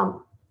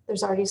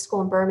 There's already a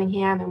school in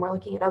Birmingham, and we're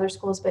looking at other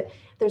schools, but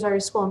there's already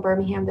a school in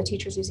Birmingham, the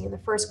teacher's using in the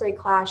first grade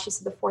class. She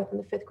said the fourth and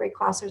the fifth grade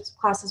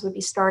classes would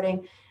be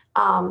starting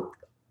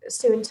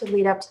soon to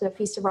lead up to the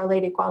Feast of Our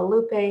Lady of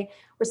Guadalupe.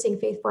 We're seeing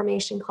faith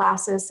formation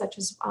classes, such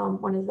as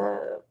one of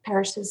the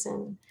parishes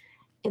in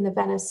the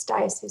Venice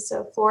Diocese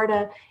of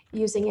Florida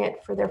using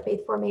it for their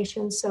faith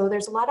formation. So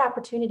there's a lot of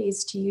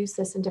opportunities to use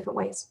this in different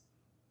ways.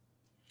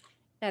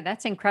 Yeah,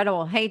 that's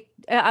incredible. Hey,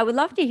 I would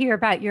love to hear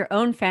about your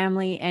own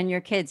family and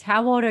your kids.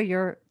 How old are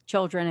your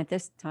children at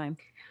this time?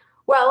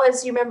 Well,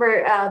 as you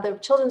remember, the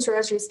Children's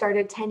Rosary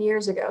started 10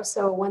 years ago.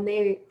 So when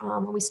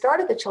we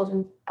started the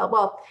children,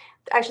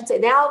 I should say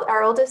now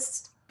our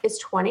oldest is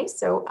 20.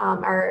 So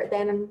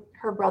then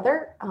her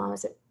brother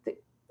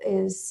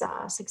is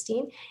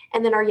 16,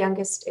 and then our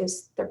youngest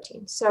is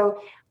 13.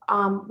 So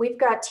we've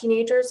got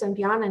teenagers and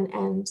beyond,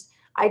 and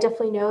I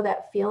definitely know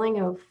that feeling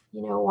of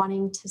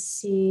wanting to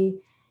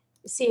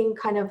seeing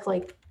kind of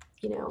like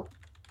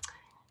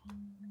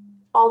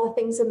all the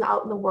things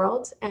out in the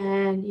world,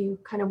 and you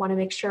kind of want to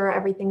make sure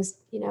everything's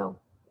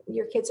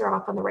your kids are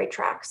off on the right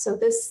track. So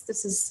this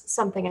is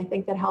something I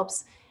think that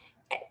helps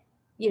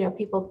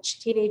people,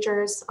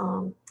 teenagers.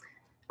 I'm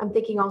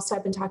thinking also,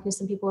 I've been talking to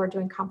some people who are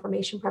doing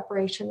confirmation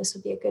preparation. This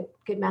would be a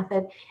good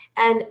method.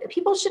 And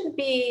people shouldn't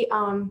be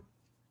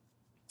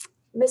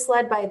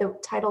misled by the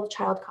title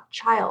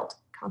child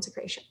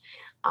consecration.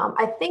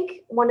 I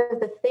think one of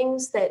the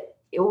things that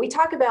we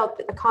talk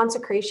about a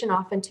consecration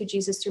often to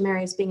Jesus through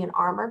Mary as being an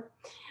armor.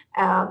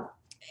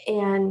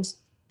 And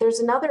there's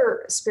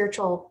another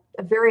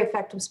a very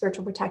effective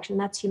spiritual protection,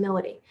 that's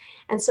humility.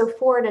 And so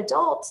for an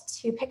adult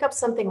to pick up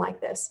something like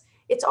this,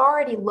 it's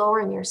already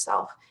lowering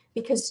yourself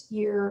because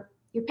you're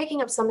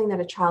picking up something that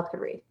a child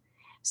could read.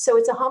 So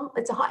it's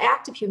an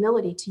act of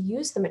humility to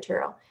use the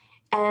material.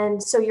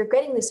 And so you're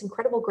getting this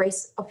incredible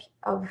grace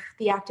of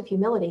the act of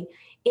humility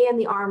and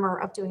the armor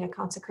of doing a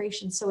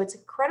consecration. So it's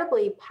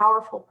incredibly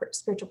powerful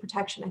spiritual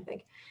protection, I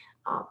think,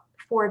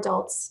 for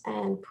adults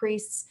and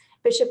priests.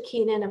 Bishop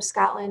Keenan of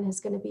Scotland is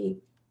going to be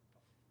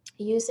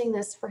using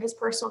this for his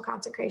personal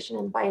consecration,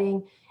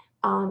 inviting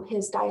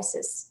his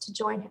diocese to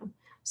join him.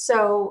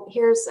 So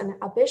here's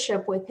a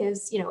bishop with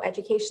his,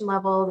 education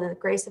level, the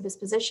grace of his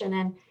position,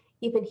 and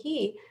even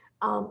he,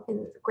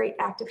 in great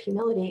act of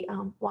humility,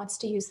 wants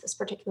to use this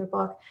particular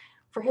book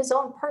for his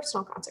own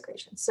personal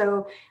consecration.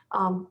 So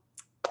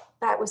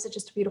that was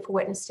just a beautiful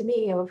witness to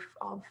me of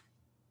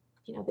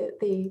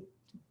the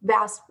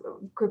vast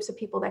groups of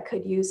people that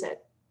could use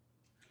it.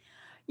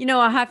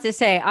 I have to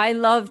say, I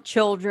love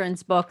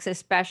children's books,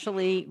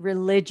 especially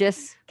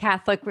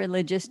Catholic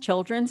religious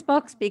children's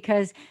books,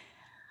 because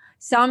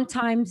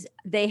sometimes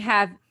they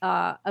have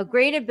a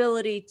great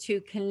ability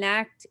to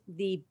connect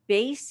the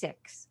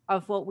basics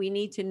of what we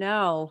need to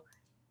know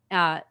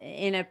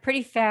in a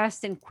pretty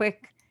fast and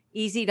quick,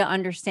 easy to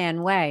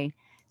understand way.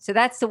 So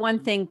that's the one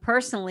thing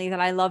personally that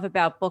I love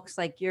about books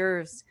like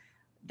yours,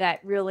 that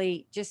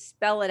really just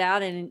spell it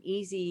out in an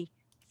easy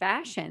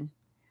fashion.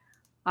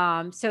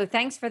 So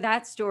thanks for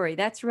that story.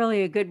 That's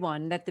really a good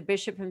one, that the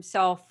bishop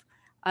himself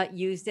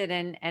used it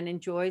and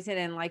enjoys it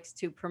and likes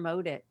to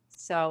promote it.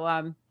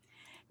 So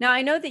now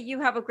I know that you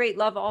have a great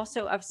love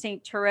also of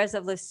Saint Therese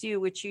of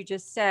Lisieux, which you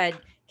just said.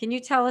 Can you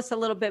tell us a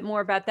little bit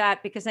more about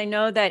that? Because I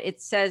know that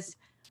it says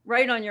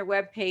right on your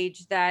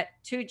webpage that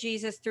to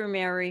Jesus through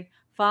Mary,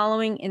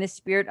 following in the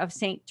spirit of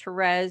Saint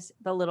Therese,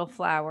 the Little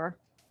Flower.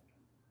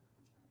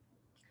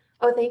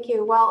 Oh, thank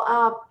you. Well,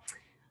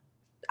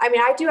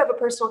 I do have a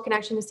personal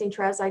connection to Saint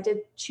Therese. I did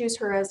choose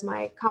her as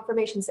my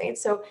confirmation saint.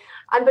 So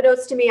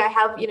unbeknownst to me, I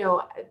have,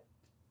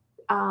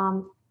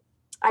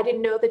 I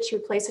didn't know that she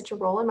would play such a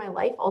role in my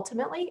life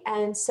ultimately.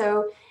 And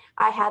so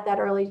I had that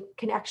early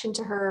connection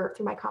to her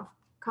through my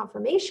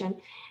confirmation.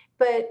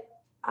 But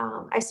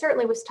I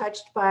certainly was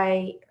touched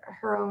by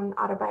her own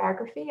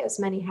autobiography, as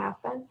many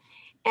have been.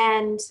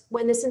 And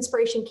when this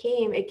inspiration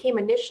came, it came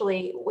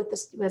initially with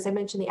this, as I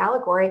mentioned, the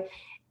allegory,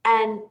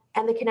 and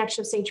the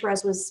connection of Saint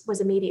Therese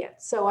was immediate.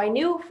 So I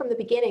knew from the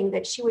beginning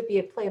that she would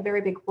play a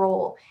very big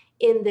role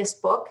in this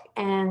book,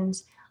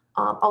 and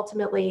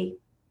ultimately,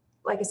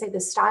 like I say, the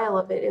style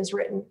of it is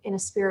written in a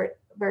spirit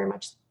very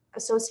much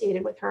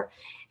associated with her,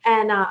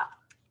 and I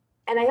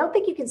don't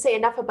think you can say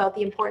enough about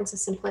the importance of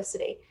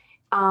simplicity.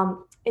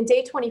 In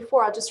day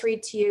 24, I'll just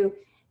read to you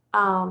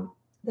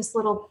this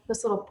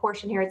little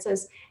portion here. It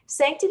says,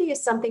 "Sanctity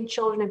is something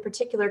children in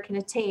particular can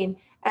attain,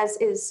 as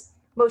is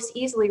most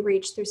easily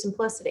reached through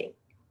simplicity.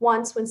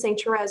 Once, when Saint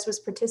Therese was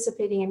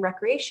participating in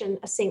recreation,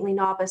 a saintly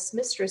novice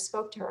mistress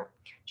spoke to her.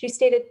 She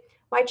stated,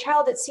 'My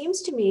child, it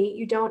seems to me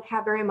you don't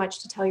have very much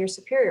to tell your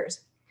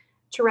superiors.'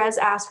 Therese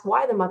asked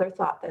why the mother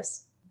thought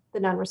this. The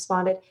nun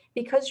responded,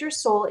 'Because your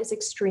soul is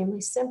extremely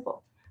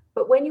simple.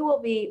 But when you will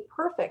be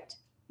perfect,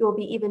 you will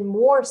be even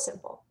more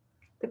simple.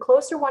 The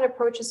closer one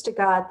approaches to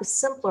God, the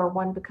simpler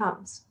one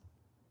becomes.'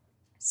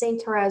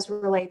 Saint Therese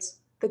relates,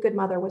 the good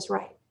mother was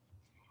right."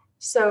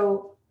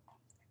 So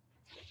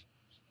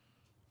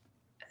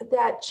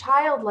that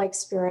childlike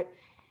spirit,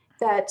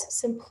 that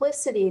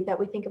simplicity that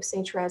we think of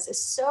Saint Therese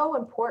is so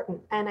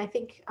important. And I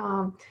think,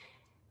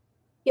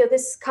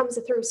 this comes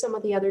through some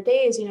of the other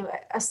days.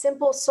 A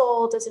simple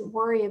soul doesn't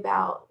worry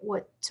about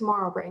what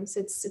tomorrow brings.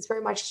 It's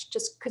very much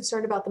just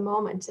concerned about the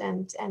moment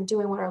and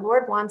doing what our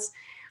Lord wants.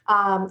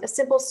 A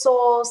simple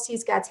soul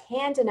sees God's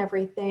hand in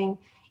everything,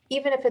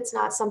 even if it's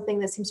not something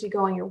that seems to be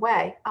going your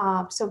way.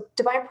 So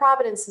divine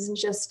providence isn't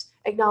just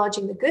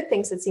acknowledging the good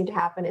things that seem to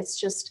happen. It's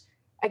just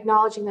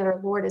acknowledging that our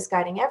Lord is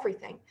guiding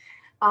everything.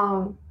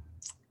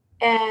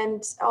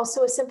 And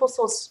also a simple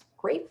soul's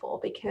grateful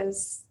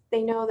because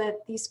they know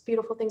that these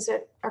beautiful things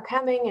that are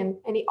coming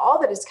and all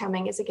that is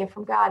coming is a gift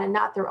from God and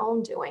not their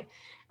own doing.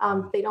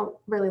 They don't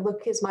really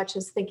look as much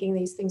as thinking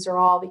these things are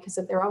all because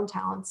of their own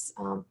talents,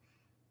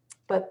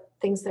 but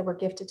things that were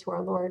gifted to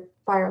our Lord,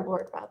 by our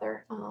Lord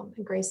rather,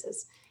 and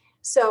graces.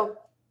 So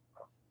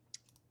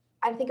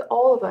I think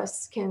all of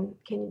us can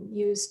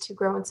use to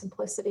grow in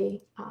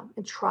simplicity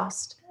and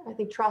trust. I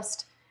think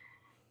trust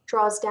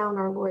draws down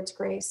our Lord's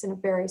grace in a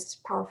very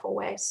powerful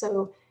way.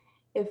 So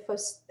if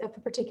a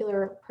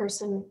particular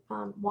person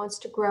wants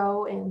to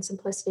grow in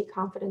simplicity,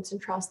 confidence, and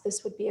trust,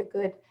 this would be a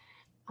good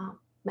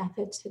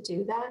method to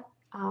do that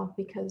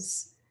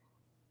because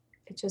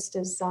it just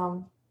is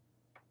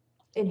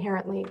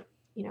inherently,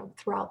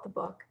 throughout the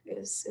book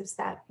is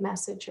that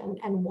message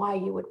and why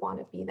you would want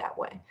to be that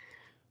way.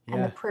 And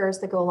Yeah. the prayers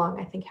that go along,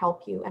 I think,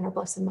 help you, and our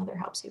Blessed Mother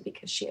helps you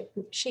because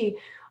she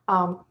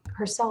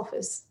herself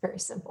is very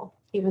simple,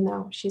 even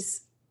though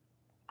she's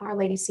Our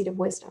Lady's seat of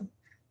wisdom.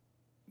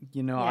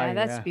 Yeah,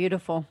 that's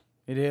beautiful.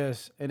 It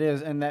is. It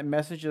is. And that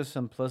message of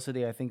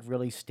simplicity, I think,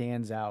 really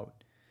stands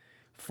out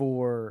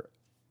for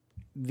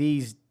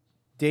these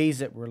days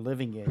that we're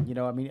living in.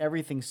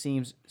 Everything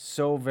seems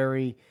so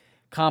very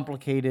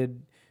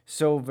complicated,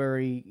 so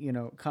very,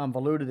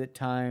 convoluted at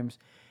times.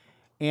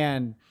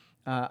 And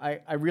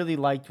I really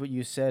liked what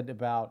you said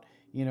about,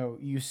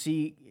 you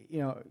see,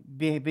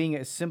 being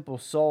a simple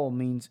soul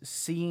means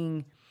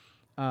seeing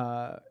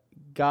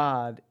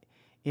God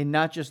in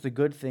not just the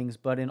good things,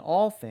 but in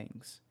all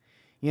things,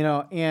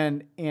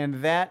 and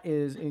that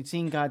is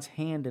seeing God's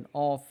hand in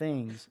all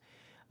things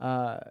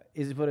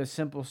is what a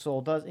simple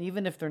soul does.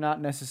 Even if they're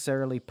not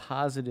necessarily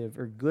positive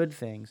or good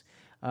things,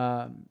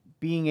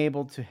 being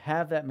able to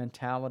have that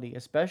mentality,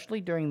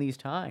 especially during these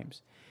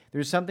times.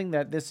 There's something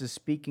that this is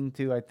speaking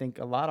to, I think,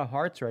 a lot of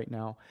hearts right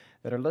now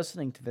that are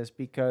listening to this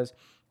because,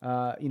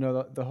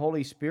 the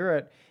Holy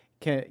Spirit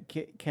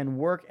can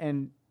work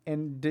and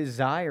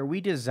desire. We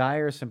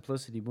desire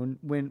simplicity.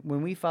 When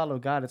we follow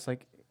God, it's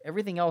like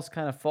everything else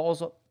kind of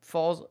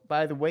falls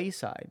by the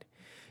wayside.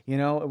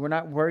 We're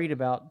not worried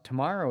about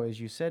tomorrow,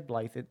 as you said,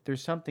 Blythe.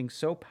 There's something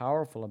so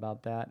powerful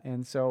about that,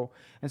 and so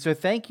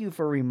thank you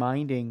for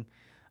reminding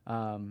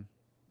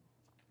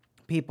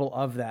people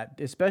of that,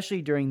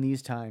 especially during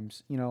these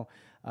times.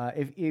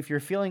 If you're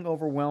feeling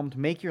overwhelmed,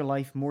 make your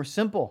life more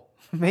simple.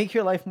 Make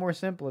your life more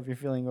simple if you're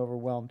feeling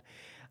overwhelmed,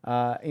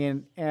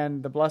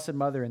 and the Blessed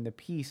Mother and the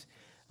peace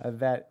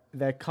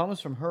that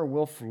comes from her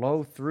will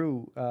flow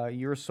through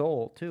your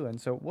soul too. And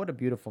so, what a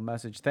beautiful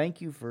message!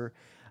 Thank you for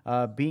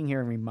being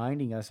here and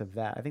reminding us of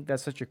that. I think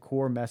that's such a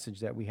core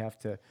message that we have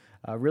to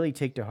really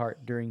take to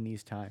heart during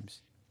these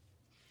times.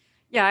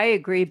 Yeah, I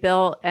agree,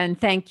 Bill. And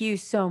thank you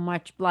so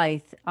much,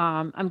 Blythe.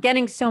 I'm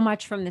getting so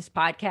much from this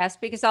podcast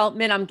because I'll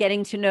admit I'm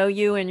getting to know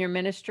you and your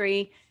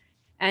ministry.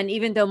 And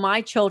even though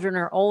my children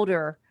are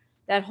older,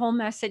 that whole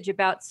message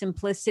about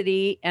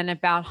simplicity and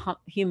about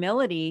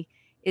humility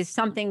is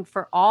something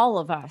for all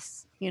of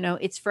us.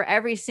 It's for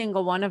every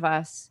single one of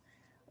us,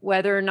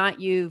 whether or not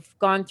you've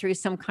gone through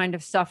some kind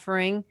of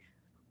suffering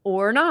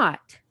or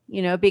not,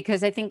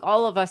 because I think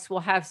all of us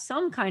will have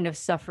some kind of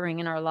suffering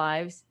in our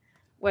lives,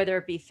 whether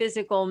it be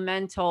physical,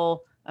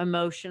 mental,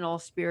 emotional,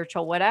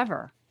 spiritual,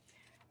 whatever.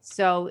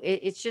 So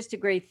it's just a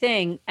great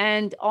thing.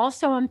 And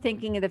also I'm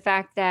thinking of the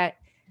fact that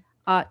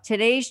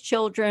today's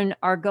children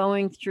are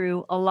going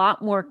through a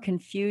lot more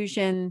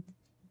confusion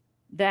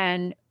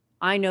than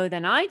I know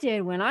than I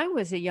did when I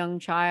was a young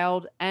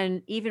child,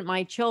 and even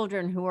my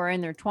children who are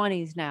in their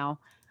 20s now.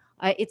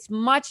 It's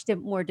much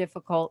more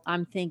difficult,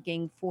 I'm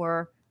thinking,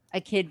 for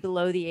a kid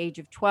below the age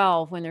of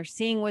 12 when they're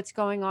seeing what's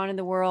going on in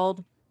the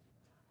world,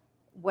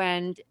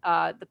 when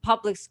the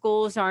public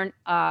schools aren't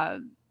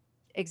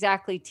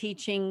exactly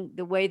teaching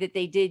the way that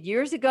they did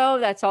years ago.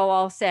 That's all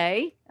I'll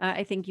say.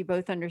 I think you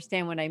both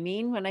understand what I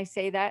mean when I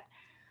say that.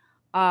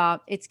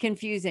 It's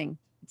confusing.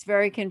 It's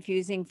very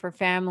confusing for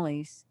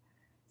families.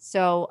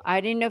 So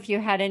I didn't know if you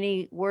had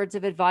any words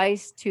of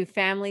advice to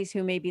families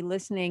who may be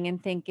listening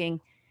and thinking,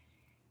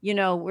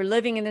 we're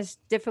living in this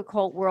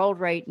difficult world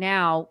right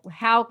now.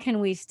 How can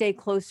we stay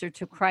closer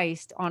to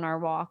Christ on our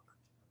walk?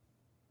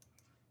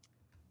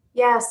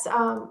 Yes.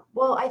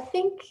 Well, I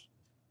think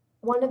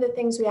one of the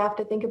things we have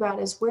to think about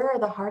is where are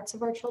the hearts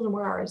of our children?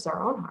 Where is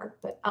our own heart?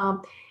 But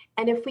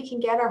and if we can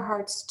get our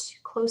hearts too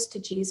close to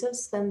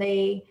Jesus, then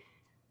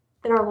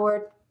our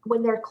Lord,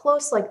 when they're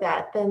close like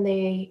that, then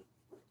they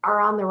are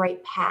on the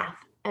right path.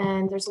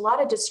 And there's a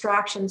lot of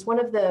distractions. One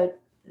of the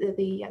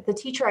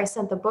teacher I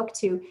sent the book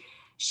to,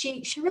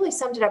 she really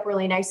summed it up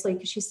really nicely,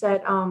 because she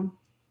said,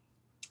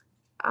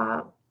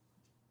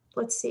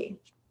 let's see.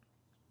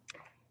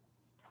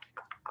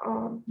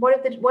 One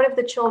of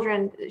the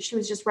children she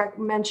was just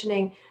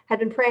mentioning had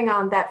been praying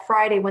on that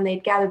Friday when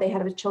they'd gathered. They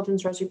had a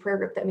children's rosary prayer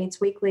group that meets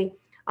weekly.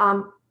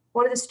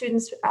 One of the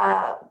students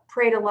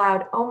prayed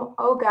aloud,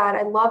 oh God,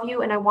 I love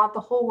you and I want the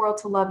whole world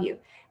to love you.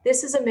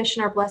 This is a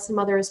mission our Blessed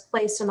Mother has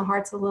placed in the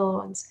hearts of the little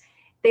ones.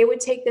 They would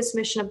take this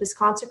mission of this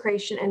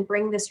consecration and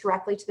bring this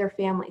directly to their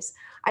families.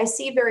 I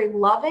see very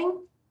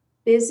loving,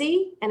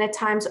 busy, and at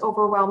times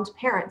overwhelmed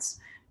parents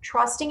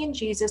trusting in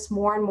Jesus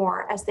more and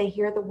more as they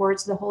hear the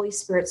words of the Holy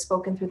Spirit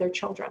spoken through their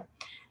children.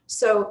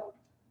 So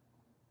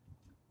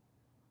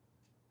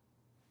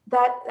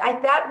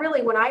that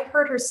really, when I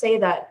heard her say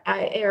that,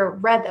 or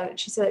read that,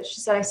 she said,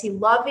 I see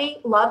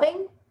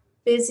loving,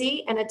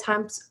 busy, and at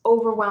times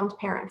overwhelmed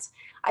parents.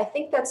 I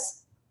think that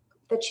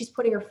she's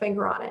putting her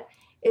finger on it,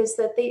 is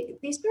that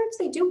these parents,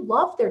 they do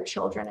love their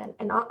children.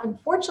 And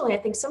unfortunately, I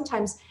think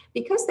sometimes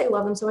because they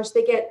love them so much,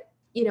 they get,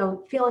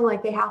 feeling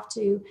like they have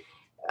to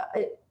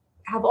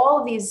have all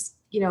of these,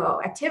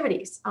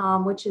 activities,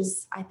 which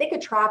is, I think, a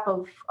trap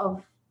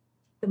of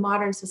the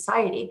modern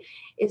society,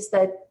 is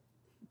that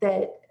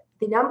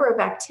the number of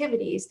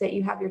activities that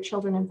you have your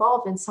children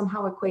involved in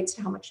somehow equates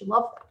to how much you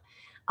love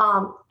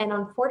them. And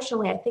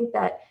unfortunately, I think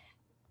that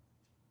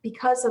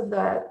because of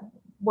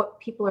what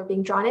people are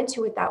being drawn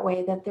into it that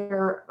way, that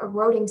they're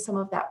eroding some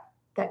of that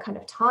kind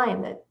of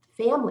time, that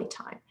family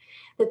time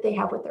that they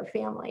have with their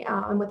family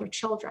and with their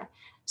children.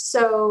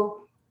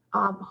 So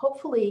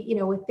hopefully,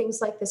 with things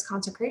like this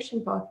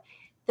consecration book,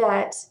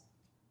 that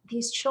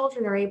these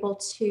children are able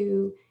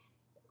to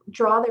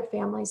draw their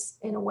families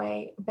in a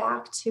way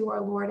back to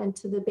our Lord and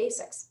to the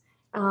basics,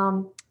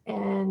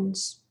 and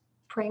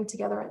praying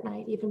together at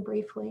night, even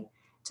briefly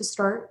to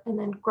start, and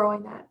then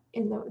growing that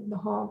in the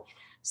home.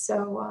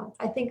 So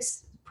I think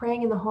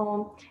praying in the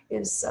home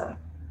is a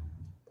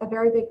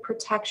very big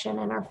protection,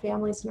 and our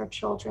families and our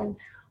children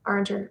are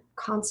under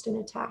constant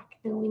attack.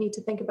 And we need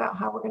to think about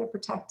how we're going to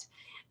protect,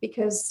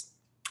 because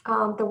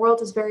the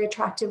world is very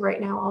attractive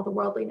right now, all the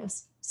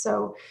worldliness.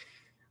 So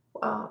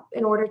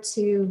in order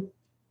to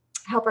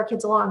help our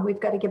kids along, we've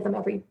got to give them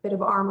every bit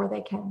of armor they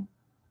can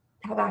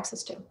have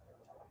access to.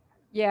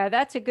 Yeah,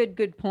 that's a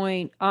good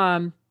point.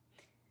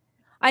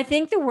 I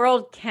think the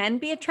world can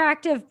be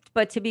attractive,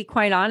 but to be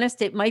quite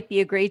honest, it might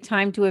be a great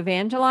time to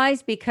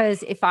evangelize,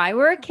 because if I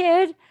were a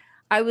kid,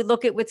 I would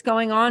look at what's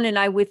going on and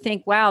I would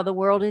think, wow, the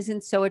world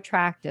isn't so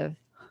attractive.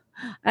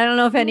 I don't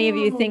know if any of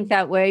you think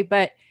that way,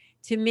 but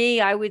to me,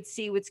 I would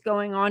see what's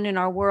going on in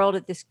our world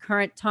at this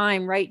current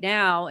time right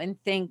now and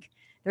think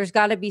there's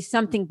got to be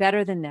something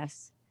better than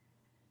this.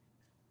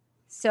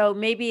 So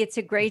maybe it's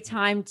a great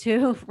time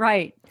to,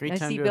 right. Great I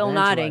time see to Bill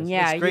evangelize. nodding.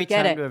 Yeah, it's a great you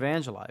get time it. to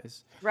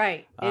evangelize.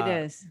 Right, it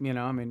is.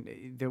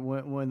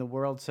 When the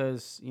world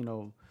says,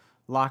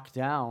 lock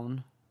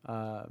down,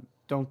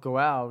 don't go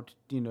out,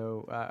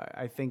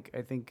 I think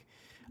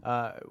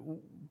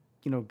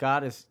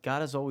God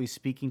is always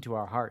speaking to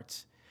our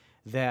hearts,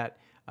 that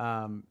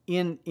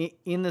in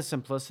the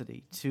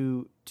simplicity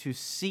to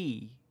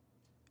see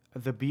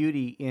the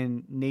beauty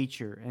in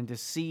nature and to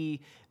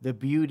see the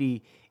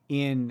beauty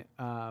in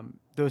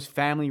those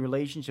family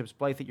relationships,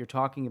 Blythe, that you're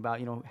talking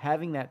about,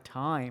 having that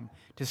time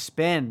to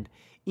spend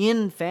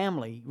in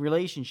family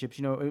relationships,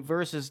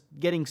 versus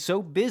getting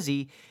so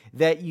busy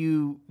that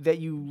you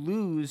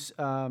lose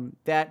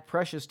that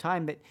precious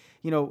time. That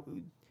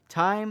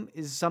time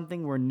is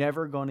something we're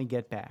never going to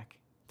get back.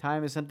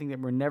 Time is something that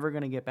we're never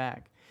going to get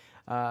back.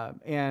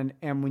 And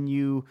when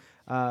you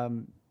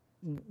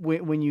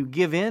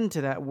give in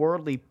to that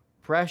worldly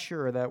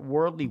pressure or that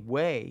worldly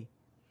way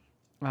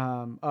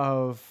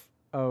of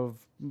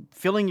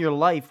filling your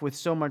life with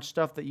so much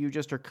stuff that you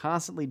just are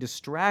constantly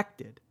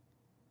distracted,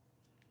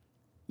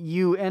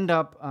 you end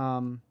up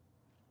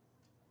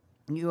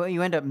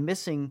you end up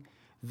missing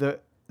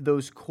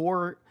those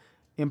core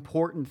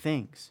important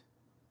things.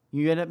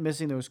 You end up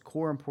missing those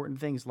core important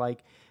things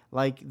like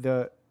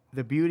the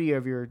beauty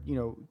of your,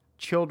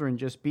 children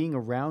just being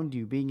around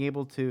you, being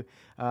able to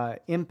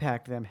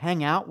impact them,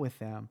 hang out with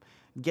them,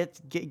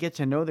 get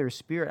to know their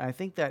spirit. I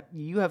think that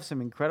you have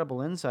some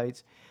incredible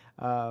insights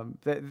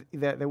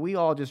that we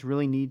all just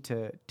really need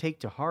to take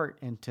to heart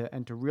and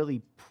to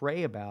really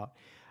pray about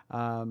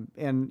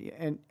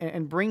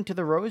and bring to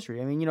the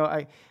rosary. I mean,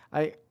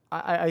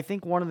 I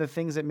think one of the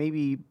things that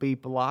maybe be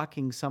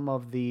blocking some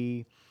of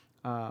the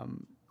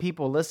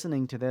people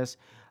listening to this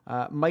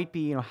might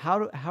be,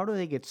 how do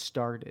they get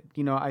started?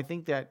 I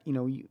think that,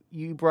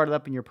 you brought it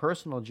up in your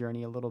personal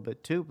journey a little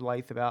bit too,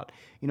 Blythe, about,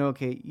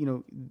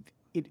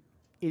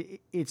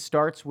 it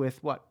starts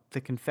with what?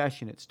 The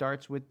confession. It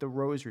starts with the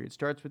rosary. It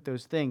starts with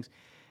those things.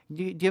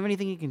 Do you have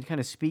anything you can kind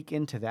of speak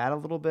into that a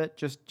little bit?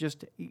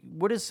 Just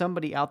what is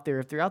somebody out there,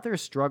 if they're out there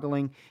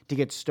struggling to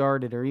get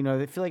started, or,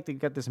 they feel like they've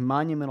got this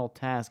monumental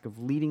task of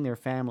leading their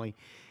family,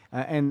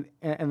 and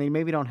they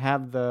maybe don't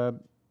have the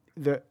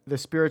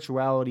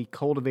spirituality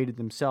cultivated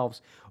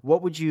themselves,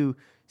 what would you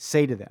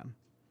say to them?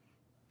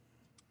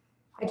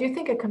 I do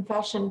think a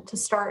confession to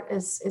start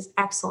is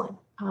excellent,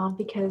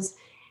 because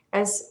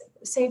as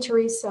Saint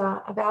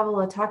Teresa of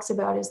Avila talks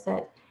about, is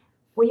that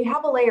when you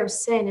have a layer of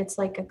sin, it's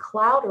like a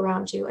cloud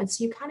around you. And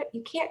so you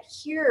can't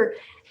hear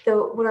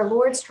what our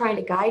Lord's trying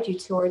to guide you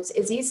towards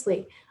as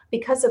easily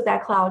because of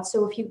that cloud.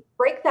 So if you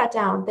break that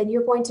down, then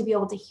you're going to be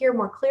able to hear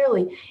more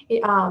clearly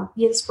the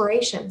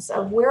inspirations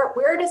of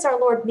where does our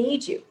Lord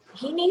need you?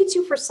 He needs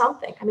you for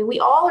something. I mean, we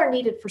all are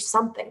needed for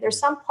something. There's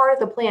some part of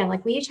the plan,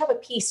 like we each have a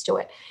piece to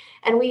it.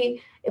 And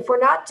if we're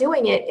not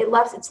doing it,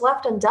 it's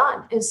left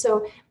undone. And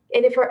so,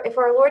 and if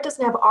our Lord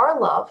doesn't have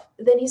our love,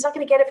 then he's not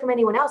going to get it from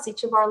anyone else.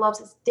 Each of our loves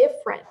is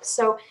different.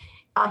 So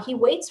he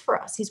waits for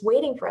us. He's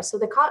waiting for us. So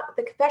the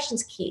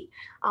confession's key.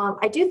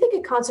 I do think a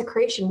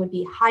consecration would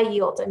be high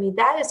yield. I mean,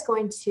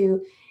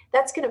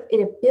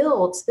 it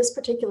builds this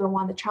particular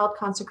one, the child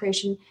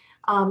consecration.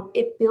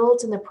 It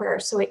builds in the prayer.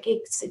 So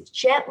it's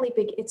gently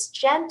big. It's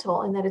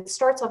gentle in that it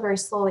starts off very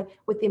slowly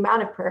with the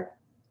amount of prayer,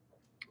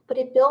 but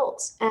it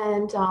builds.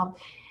 And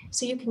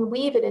so you can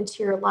weave it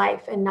into your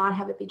life and not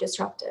have it be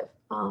disruptive.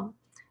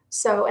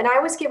 And I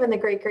was given the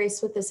great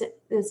grace with this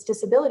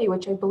disability,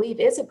 which I believe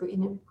is an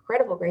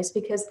incredible grace,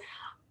 because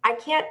I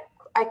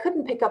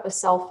couldn't pick up a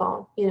cell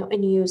phone,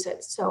 and use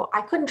it. So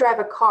I couldn't drive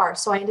a car.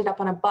 So I ended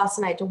up on a bus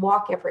and I had to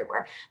walk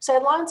everywhere. So I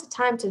had lots of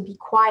time to be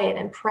quiet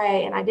and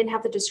pray. And I didn't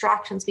have the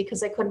distractions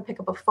because I couldn't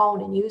pick up a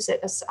phone and use it,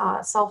 a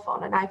cell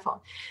phone, an iPhone.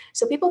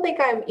 So people think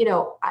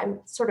I'm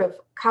sort of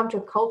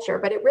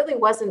counterculture, but it really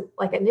wasn't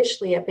like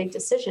initially a big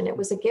decision. It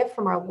was a gift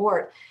from our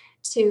Lord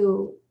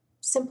to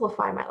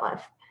simplify my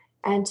life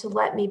and to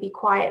let me be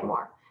quiet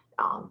more.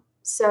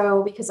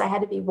 Because I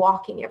had to be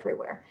walking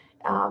everywhere.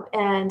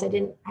 And I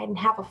didn't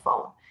have a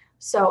phone.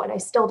 And I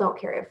still don't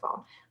carry a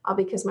phone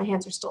because my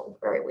hands are still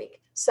very weak.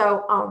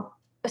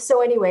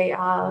 Anyway,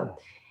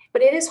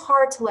 but it is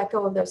hard to let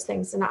go of those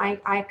things. And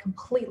I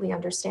completely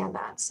understand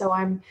that. So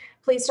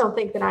please don't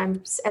think that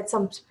I'm at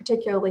some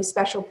particularly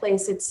special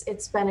place.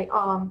 It's been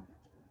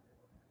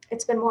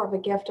more of a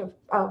gift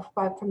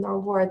from the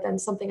Lord than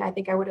something I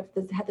think I would have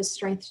had the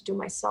strength to do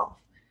myself.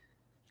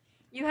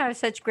 You have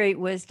such great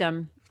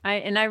wisdom.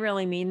 I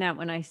really mean that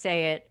when I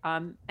say it.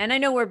 And I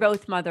know we're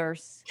both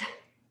mothers,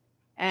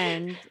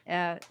 and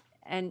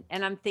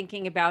I'm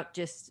thinking about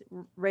just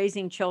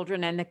raising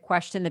children and the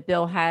question that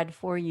Bill had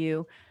for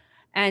you.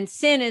 And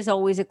sin is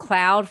always a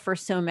cloud for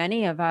so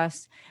many of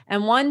us.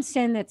 And one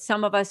sin that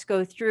some of us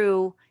go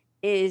through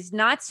is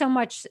not so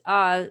much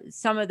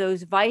some of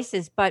those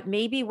vices, but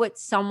maybe what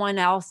someone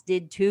else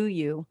did to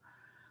you,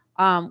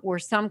 or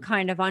some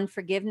kind of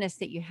unforgiveness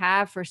that you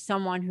have for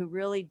someone who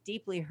really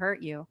deeply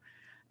hurt you.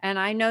 And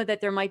I know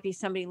that there might be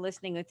somebody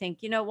listening who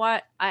think, you know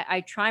what,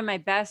 I try my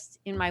best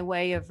in my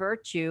way of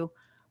virtue,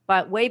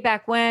 but way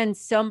back when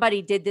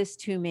somebody did this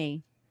to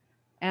me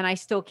and I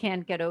still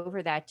can't get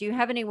over that. Do you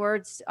have any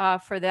words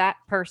for that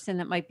person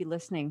that might be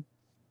listening?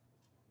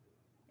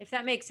 If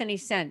that makes any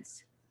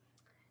sense.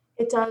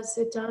 It does.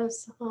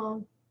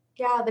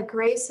 The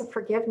grace of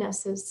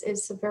forgiveness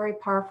is a very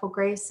powerful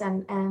grace.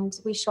 And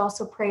we should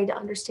also pray to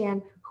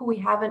understand who we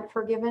haven't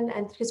forgiven.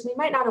 And because we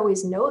might not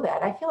always know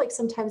that. I feel like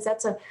sometimes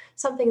that's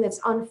something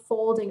that's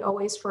unfolding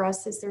always for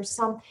us.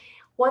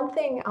 One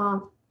thing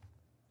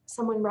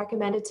someone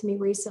recommended to me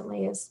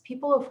recently is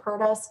people who've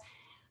hurt us,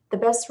 the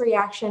best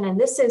reaction, and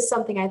this is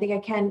something I think I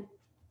can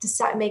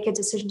make a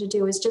decision to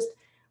do, is just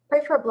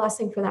pray for a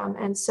blessing for them.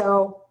 And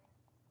so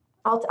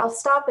I'll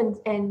stop and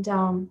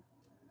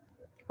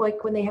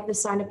like when they have the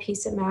sign of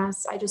peace at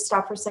Mass, I just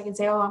stop for a second and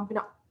say, I'm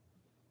going to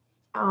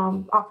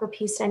offer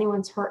peace to anyone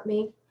who's hurt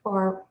me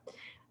or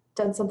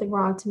done something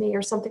wrong to me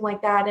or something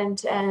like that.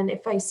 And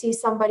if I see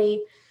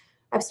somebody,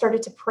 I've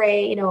started to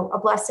pray, a little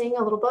blessing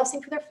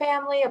for their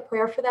family, a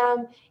prayer for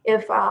them.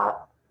 If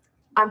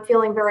I'm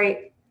feeling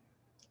very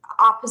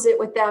opposite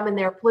with them and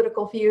their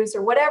political views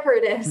or whatever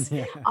it is.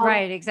 Yeah.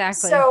 Right,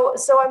 exactly. So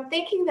I'm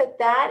thinking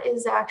that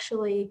is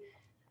actually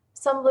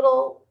some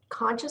little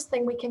conscious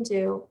thing we can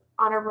do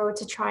on a road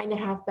to trying to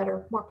have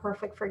better, more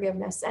perfect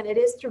forgiveness. And it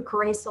is through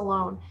grace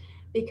alone,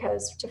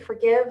 because to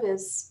forgive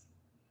is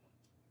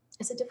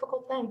a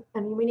difficult thing. I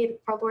mean, we need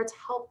our Lord's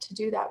help to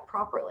do that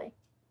properly.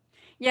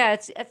 Yeah,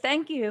 it's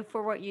thank you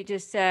for what you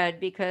just said,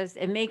 because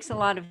it makes a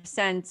lot of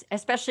sense,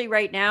 especially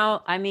right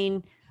now. I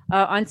mean,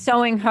 on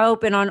Sowing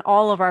Hope and on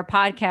all of our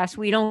podcasts,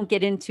 we don't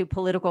get into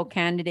political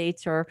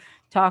candidates or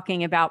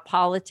talking about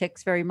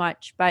politics very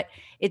much, but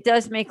it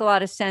does make a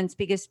lot of sense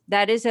because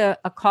that is a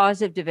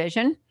cause of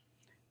division.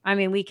 I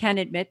mean, we can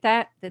admit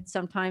that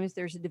sometimes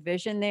there's a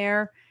division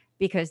there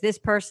because this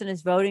person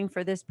is voting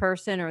for this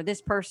person, or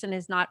this person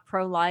is not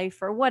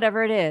pro-life, or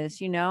whatever it is,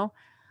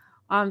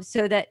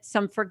 so that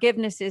some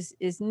forgiveness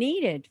is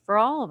needed for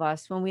all of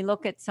us when we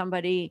look at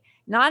somebody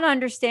not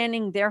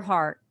understanding their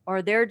heart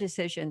or their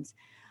decisions.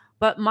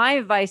 But my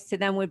advice to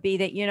them would be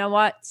that, you know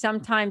what,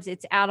 sometimes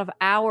it's out of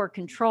our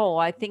control.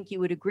 I think you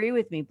would agree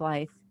with me,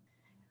 Blythe.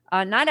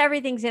 Not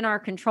everything's in our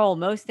control.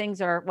 Most things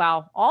are,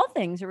 well, all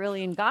things are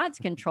really in God's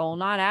control,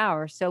 not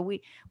ours. So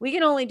we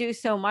can only do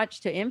so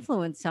much to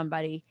influence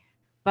somebody,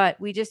 but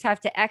we just have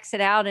to exit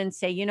out and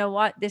say, you know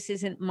what, this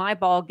isn't my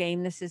ball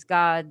game. This is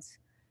God's,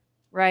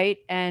 right?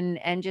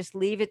 And just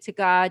leave it to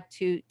God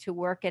to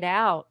work it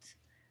out.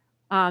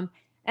 And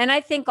I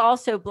think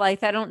also,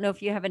 Blythe, I don't know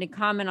if you have any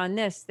comment on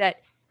this,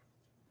 that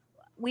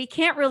we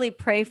can't really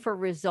pray for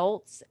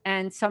results.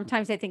 And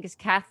sometimes I think as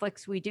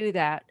Catholics, we do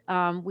that.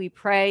 We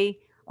pray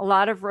a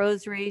lot of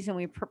rosaries and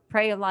we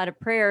pray a lot of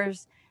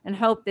prayers and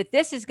hope that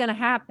this is going to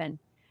happen,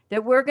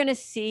 that we're going to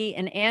see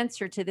an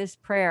answer to this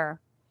prayer.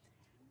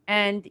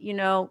 And,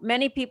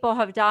 many people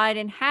have died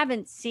and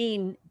haven't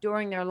seen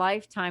during their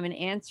lifetime an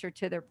answer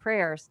to their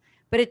prayers,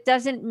 but it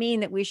doesn't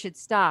mean that we should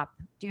stop.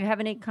 Do you have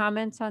any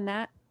comments on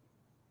that?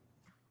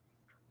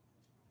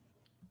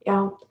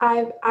 Yeah,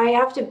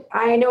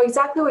 I know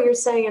exactly what you're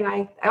saying. And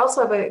I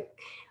also have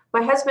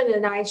my husband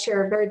and I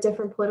share very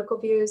different political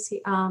views.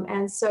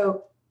 And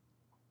so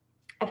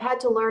I've had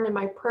to learn in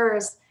my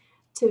prayers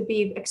to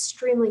be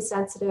extremely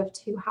sensitive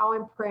to how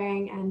I'm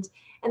praying.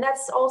 And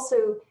that's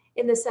also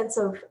in the sense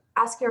of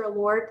asking our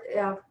Lord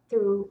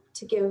to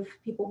give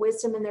people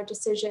wisdom in their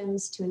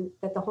decisions,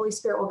 that the Holy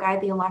Spirit will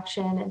guide the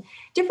election and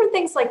different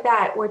things like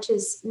that, which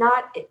is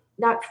not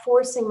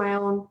forcing my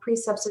own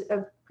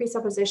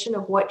presupposition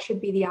of what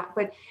should be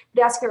but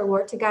asking our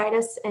Lord to guide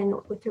us and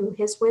through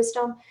His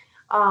wisdom,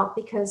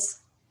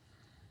 because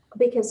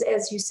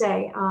as you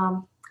say,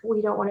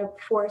 we don't want to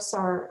force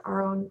our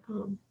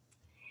own.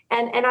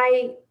 And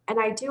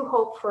I do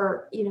hope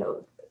for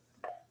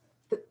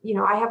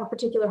I have a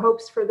particular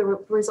hopes for the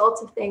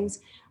results of things,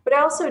 but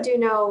I also do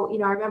know,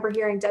 I remember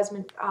hearing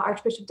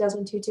Archbishop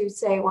Desmond Tutu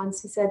say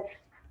once, he said,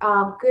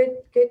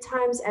 good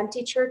times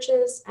empty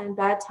churches and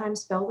bad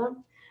times fill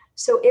them.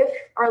 So if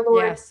our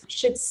Lord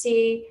should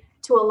see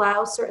to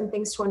allow certain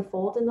things to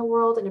unfold in the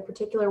world in a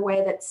particular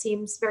way that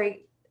seems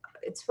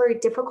it's very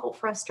difficult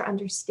for us to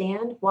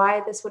understand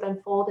why this would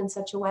unfold in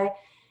such a way,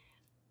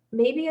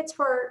 maybe it's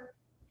for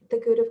the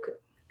good of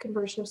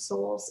conversion of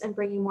souls and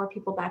bringing more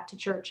people back to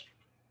church.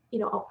 I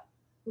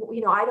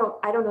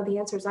don't know the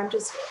answers.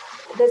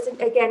 This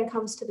again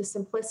comes to the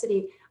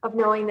simplicity of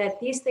knowing that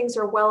these things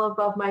are well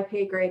above my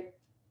pay grade.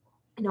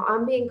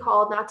 I'm being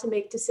called not to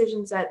make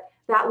decisions at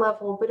that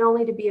level, but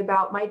only to be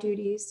about my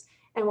duties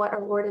and what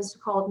our Lord has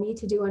called me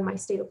to do in my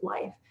state of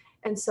life.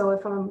 And so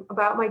if I'm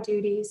about my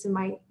duties and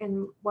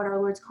what our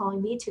Lord's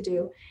calling me to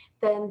do,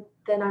 then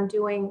I'm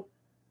doing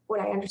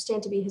what I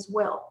understand to be His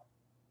will.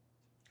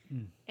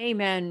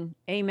 Amen.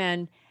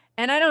 Amen.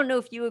 And I don't know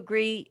if you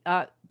agree,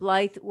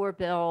 Blythe or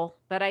Bill,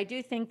 but I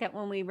do think that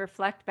when we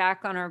reflect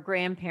back on our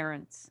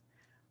grandparents,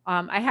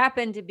 I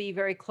happen to be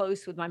very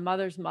close with my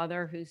mother's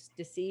mother, who's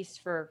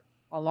deceased for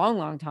a long,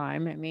 long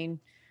time. I mean,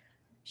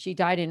 she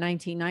died in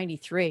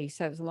 1993,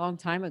 so it was a long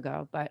time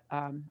ago, but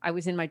I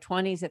was in my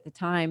 20s at the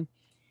time.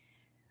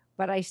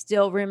 But I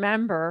still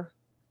remember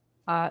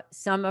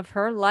some of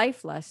her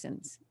life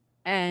lessons.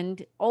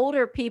 And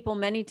older people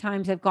many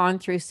times have gone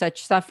through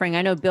such suffering.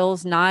 I know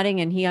Bill's nodding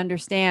and he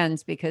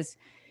understands because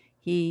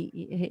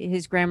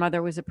his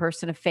grandmother was a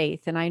person of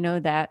faith. And I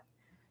know that.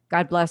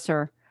 God bless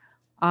her.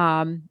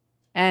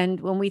 And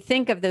when we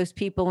think of those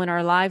people in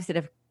our lives that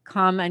have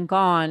come and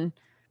gone,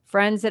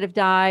 friends that have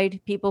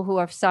died, people who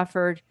have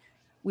suffered,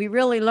 we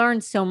really learn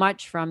so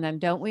much from them,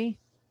 don't we?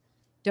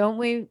 Don't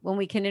we? When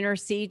we can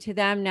intercede to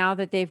them now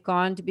that they've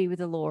gone to be with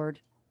the Lord.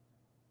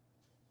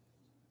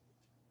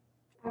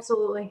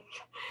 Absolutely.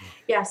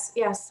 Yes.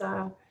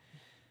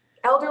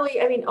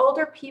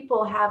 Older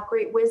people have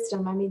great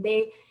wisdom. I mean,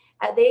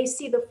 they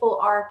see the full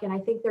arc, and I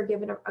think they're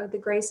given the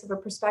grace of a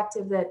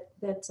perspective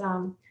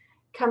that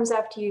comes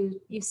after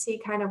you see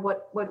kind of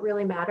what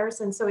really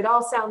matters. And so it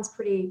all sounds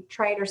pretty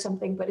trite or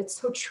something, but it's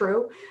so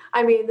true.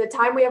 I mean, the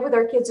time we have with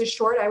our kids is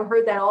short. I've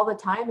heard that all the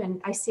time,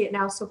 and I see it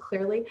now so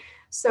clearly.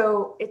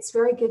 So it's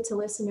very good to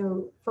listen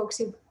to folks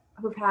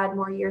who've had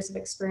more years of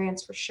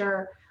experience for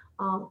sure.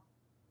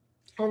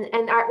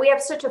 We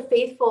have such a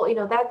faithful,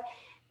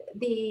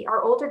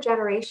 our older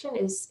generation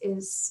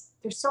is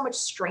there's so much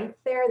strength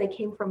there. They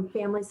came from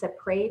families that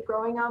prayed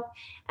growing up,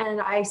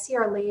 and I see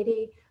Our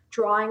Lady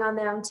drawing on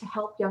them to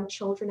help young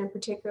children in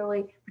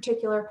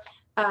particular,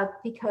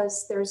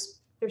 because there's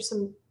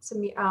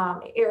some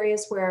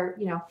areas where,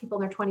 you know,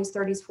 people in their 20s,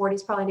 30s,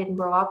 40s probably didn't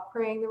grow up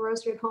praying the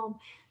rosary at home.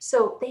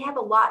 So they have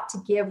a lot to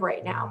give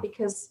right now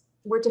because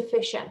we're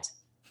deficient.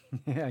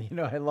 Yeah, you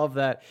know, I love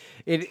that.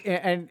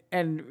 And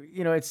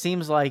you know, it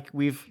seems like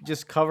we've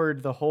just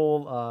covered the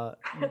whole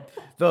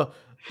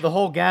the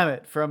whole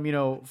gamut from, you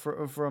know,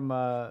 from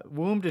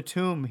womb to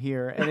tomb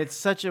here, and it's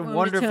such a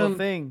wonderful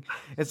thing.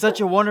 It's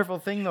such a wonderful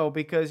thing though,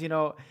 because, you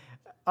know,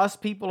 us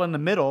people in the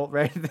middle,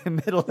 right?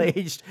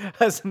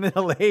 Us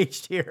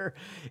middle-aged here,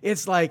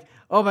 it's like,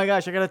 oh my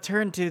gosh, I got to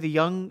turn to the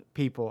young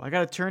people. I got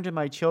to turn to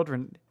my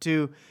children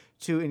to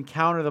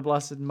encounter the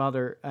Blessed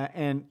Mother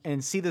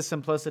and see the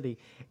simplicity.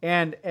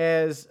 And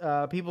as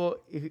people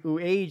who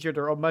age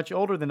or are much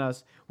older than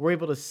us, we're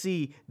able to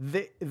see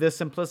the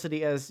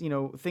simplicity as, you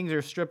know, things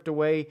are stripped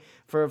away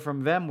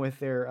from them with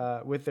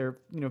their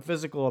you know,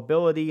 physical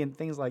ability and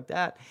things like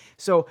that.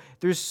 So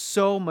there's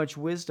so much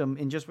wisdom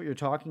in just what you're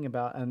talking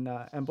about.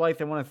 And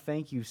Blythe, I want to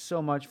thank you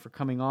so much for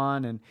coming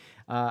on. And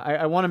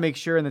I want to make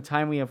sure in the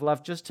time we have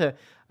left just to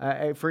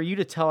for you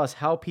to tell us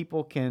how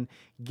people can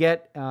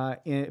get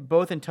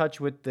both in touch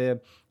with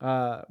the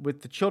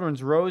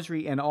Children's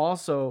Rosary and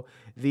also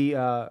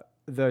the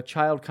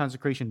Child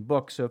Consecration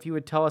book. So if you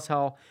would tell us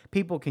how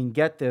people can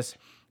get this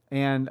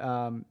and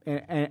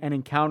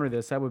encounter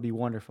this, that would be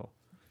wonderful.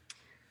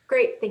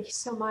 Great, thank you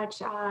so much.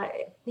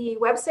 The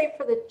website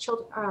for the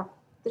Child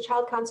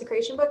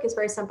Consecration book is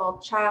very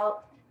simple: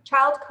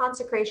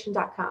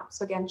 childconsecration.com.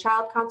 So again,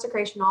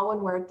 childconsecration, all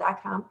one word,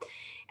 .com.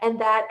 And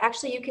that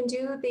actually you can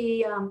do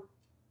the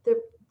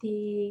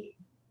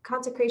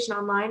consecration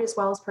online as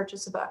well as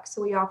purchase a book.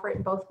 So we offer it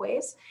in both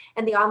ways,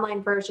 and the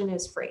online version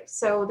is free.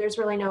 So there's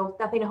really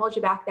nothing to hold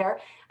you back there.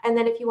 And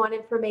then if you want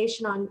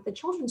information on the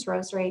Children's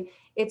Rosary,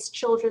 it's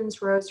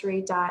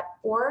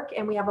childrensrosary.org,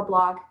 and we have a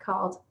blog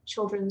called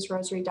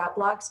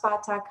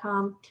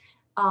childrensrosary.blogspot.com.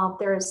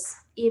 There's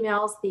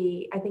emails.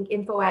 I think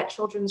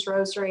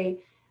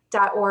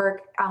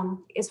info@childrensrosary.org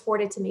is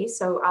forwarded to me,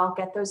 so I'll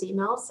get those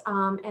emails.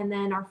 And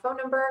then our phone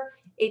number,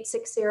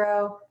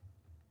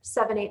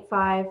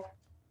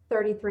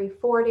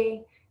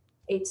 860-785-3340,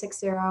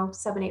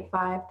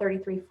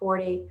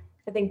 860-785-3340.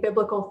 I think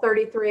biblical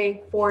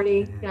 3340.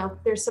 You know,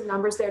 there's some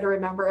numbers there to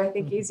remember. I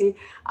think easy.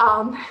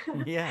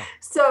 Yeah.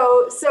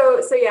 So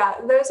yeah,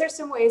 those are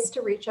some ways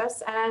to reach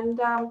us, and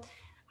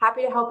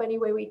happy to help any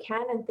way we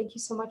can. And thank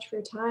you so much for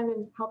your time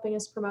and helping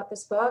us promote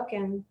this book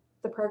and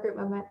the prayer group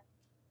movement.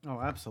 Oh,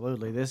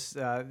 absolutely. This,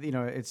 you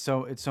know, it's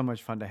so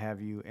much fun to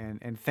have you,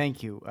 and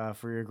thank you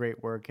for your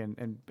great work,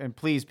 and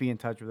please be in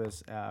touch with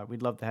us.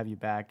 We'd love to have you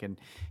back, and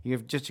you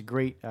have just a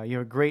great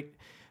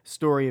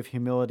story of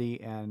humility,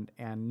 and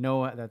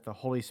know that the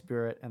Holy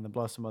Spirit and the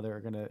Blessed Mother are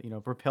going to, you know,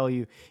 propel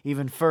you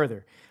even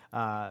further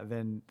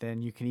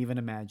than you can even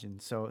imagine.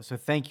 So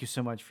thank you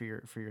so much for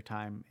your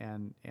time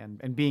and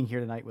being here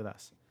tonight with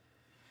us.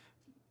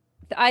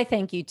 I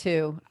thank you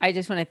too. I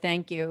just want to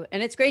thank you.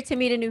 And it's great to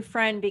meet a new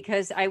friend,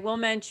 because I will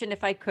mention,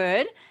 if I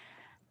could,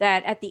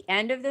 that at the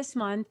end of this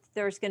month,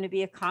 there's going to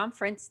be a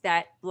conference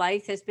that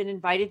Blythe has been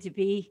invited to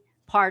be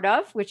part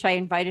of, which I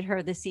invited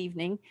her this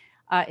evening.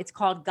 It's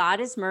called God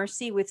is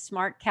Mercy with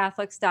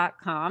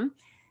smartcatholics.com.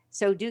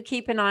 So do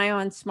keep an eye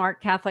on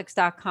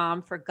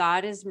smartcatholics.com for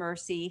God is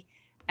Mercy.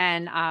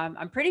 And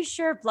I'm pretty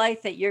sure,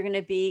 Blythe, that you're going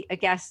to be a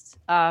guest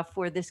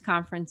for this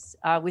conference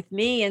with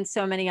me and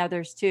so many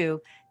others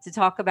too, to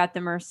talk about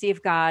the mercy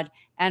of God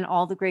and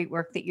all the great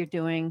work that you're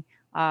doing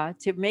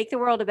to make the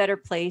world a better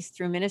place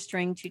through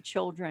ministering to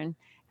children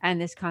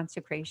and this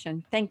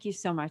consecration. Thank you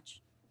so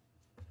much.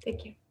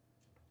 Thank you.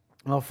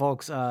 Well,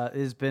 folks, it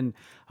has been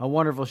a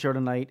wonderful show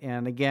tonight.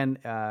 And again,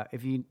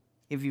 if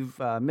you've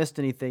missed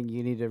anything,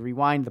 you need to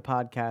rewind the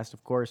podcast,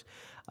 of course,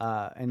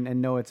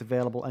 and know it's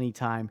available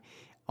anytime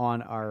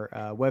on our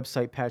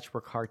website,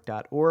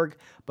 patchworkheart.org.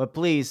 But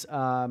please,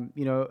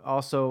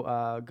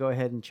 also go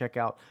ahead and check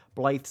out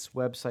Blythe's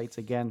websites.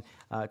 Again,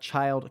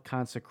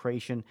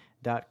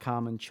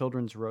 childconsecration.com and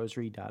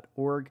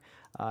childrensrosary.org.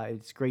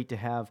 It's great to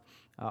have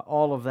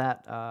all of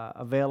that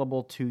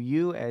available to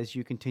you as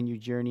you continue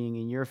journeying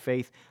in your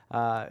faith.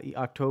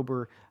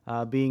 October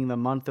being the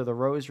month of the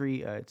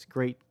Rosary, it's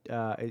great.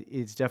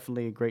 It's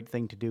definitely a great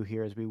thing to do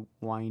here as we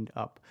wind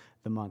up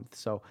the month.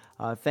 So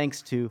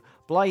thanks to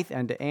Blythe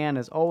and to Anne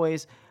as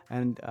always,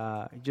 and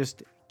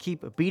just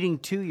keep beating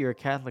to your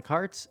Catholic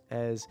hearts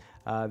as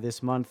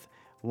this month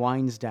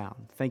winds down.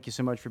 Thank you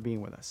so much for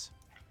being with us.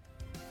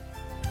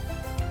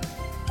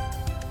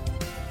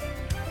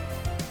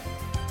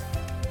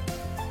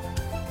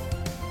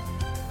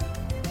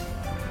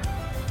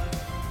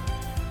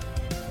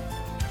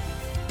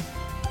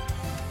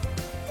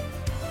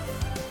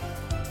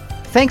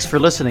 Thanks for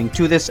listening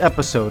to this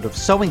episode of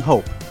Sowing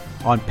Hope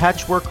on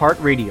Patchwork Heart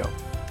Radio.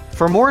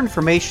 For more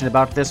information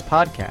about this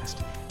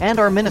podcast and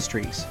our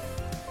ministries,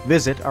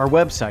 visit our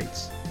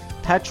websites,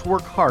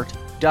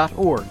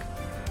 patchworkheart.org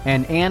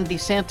and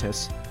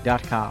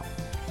andesantis.com.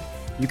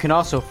 You can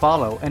also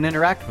follow and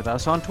interact with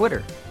us on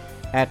Twitter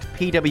at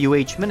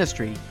PWH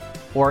Ministry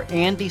or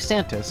Andy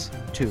Santis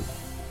 2.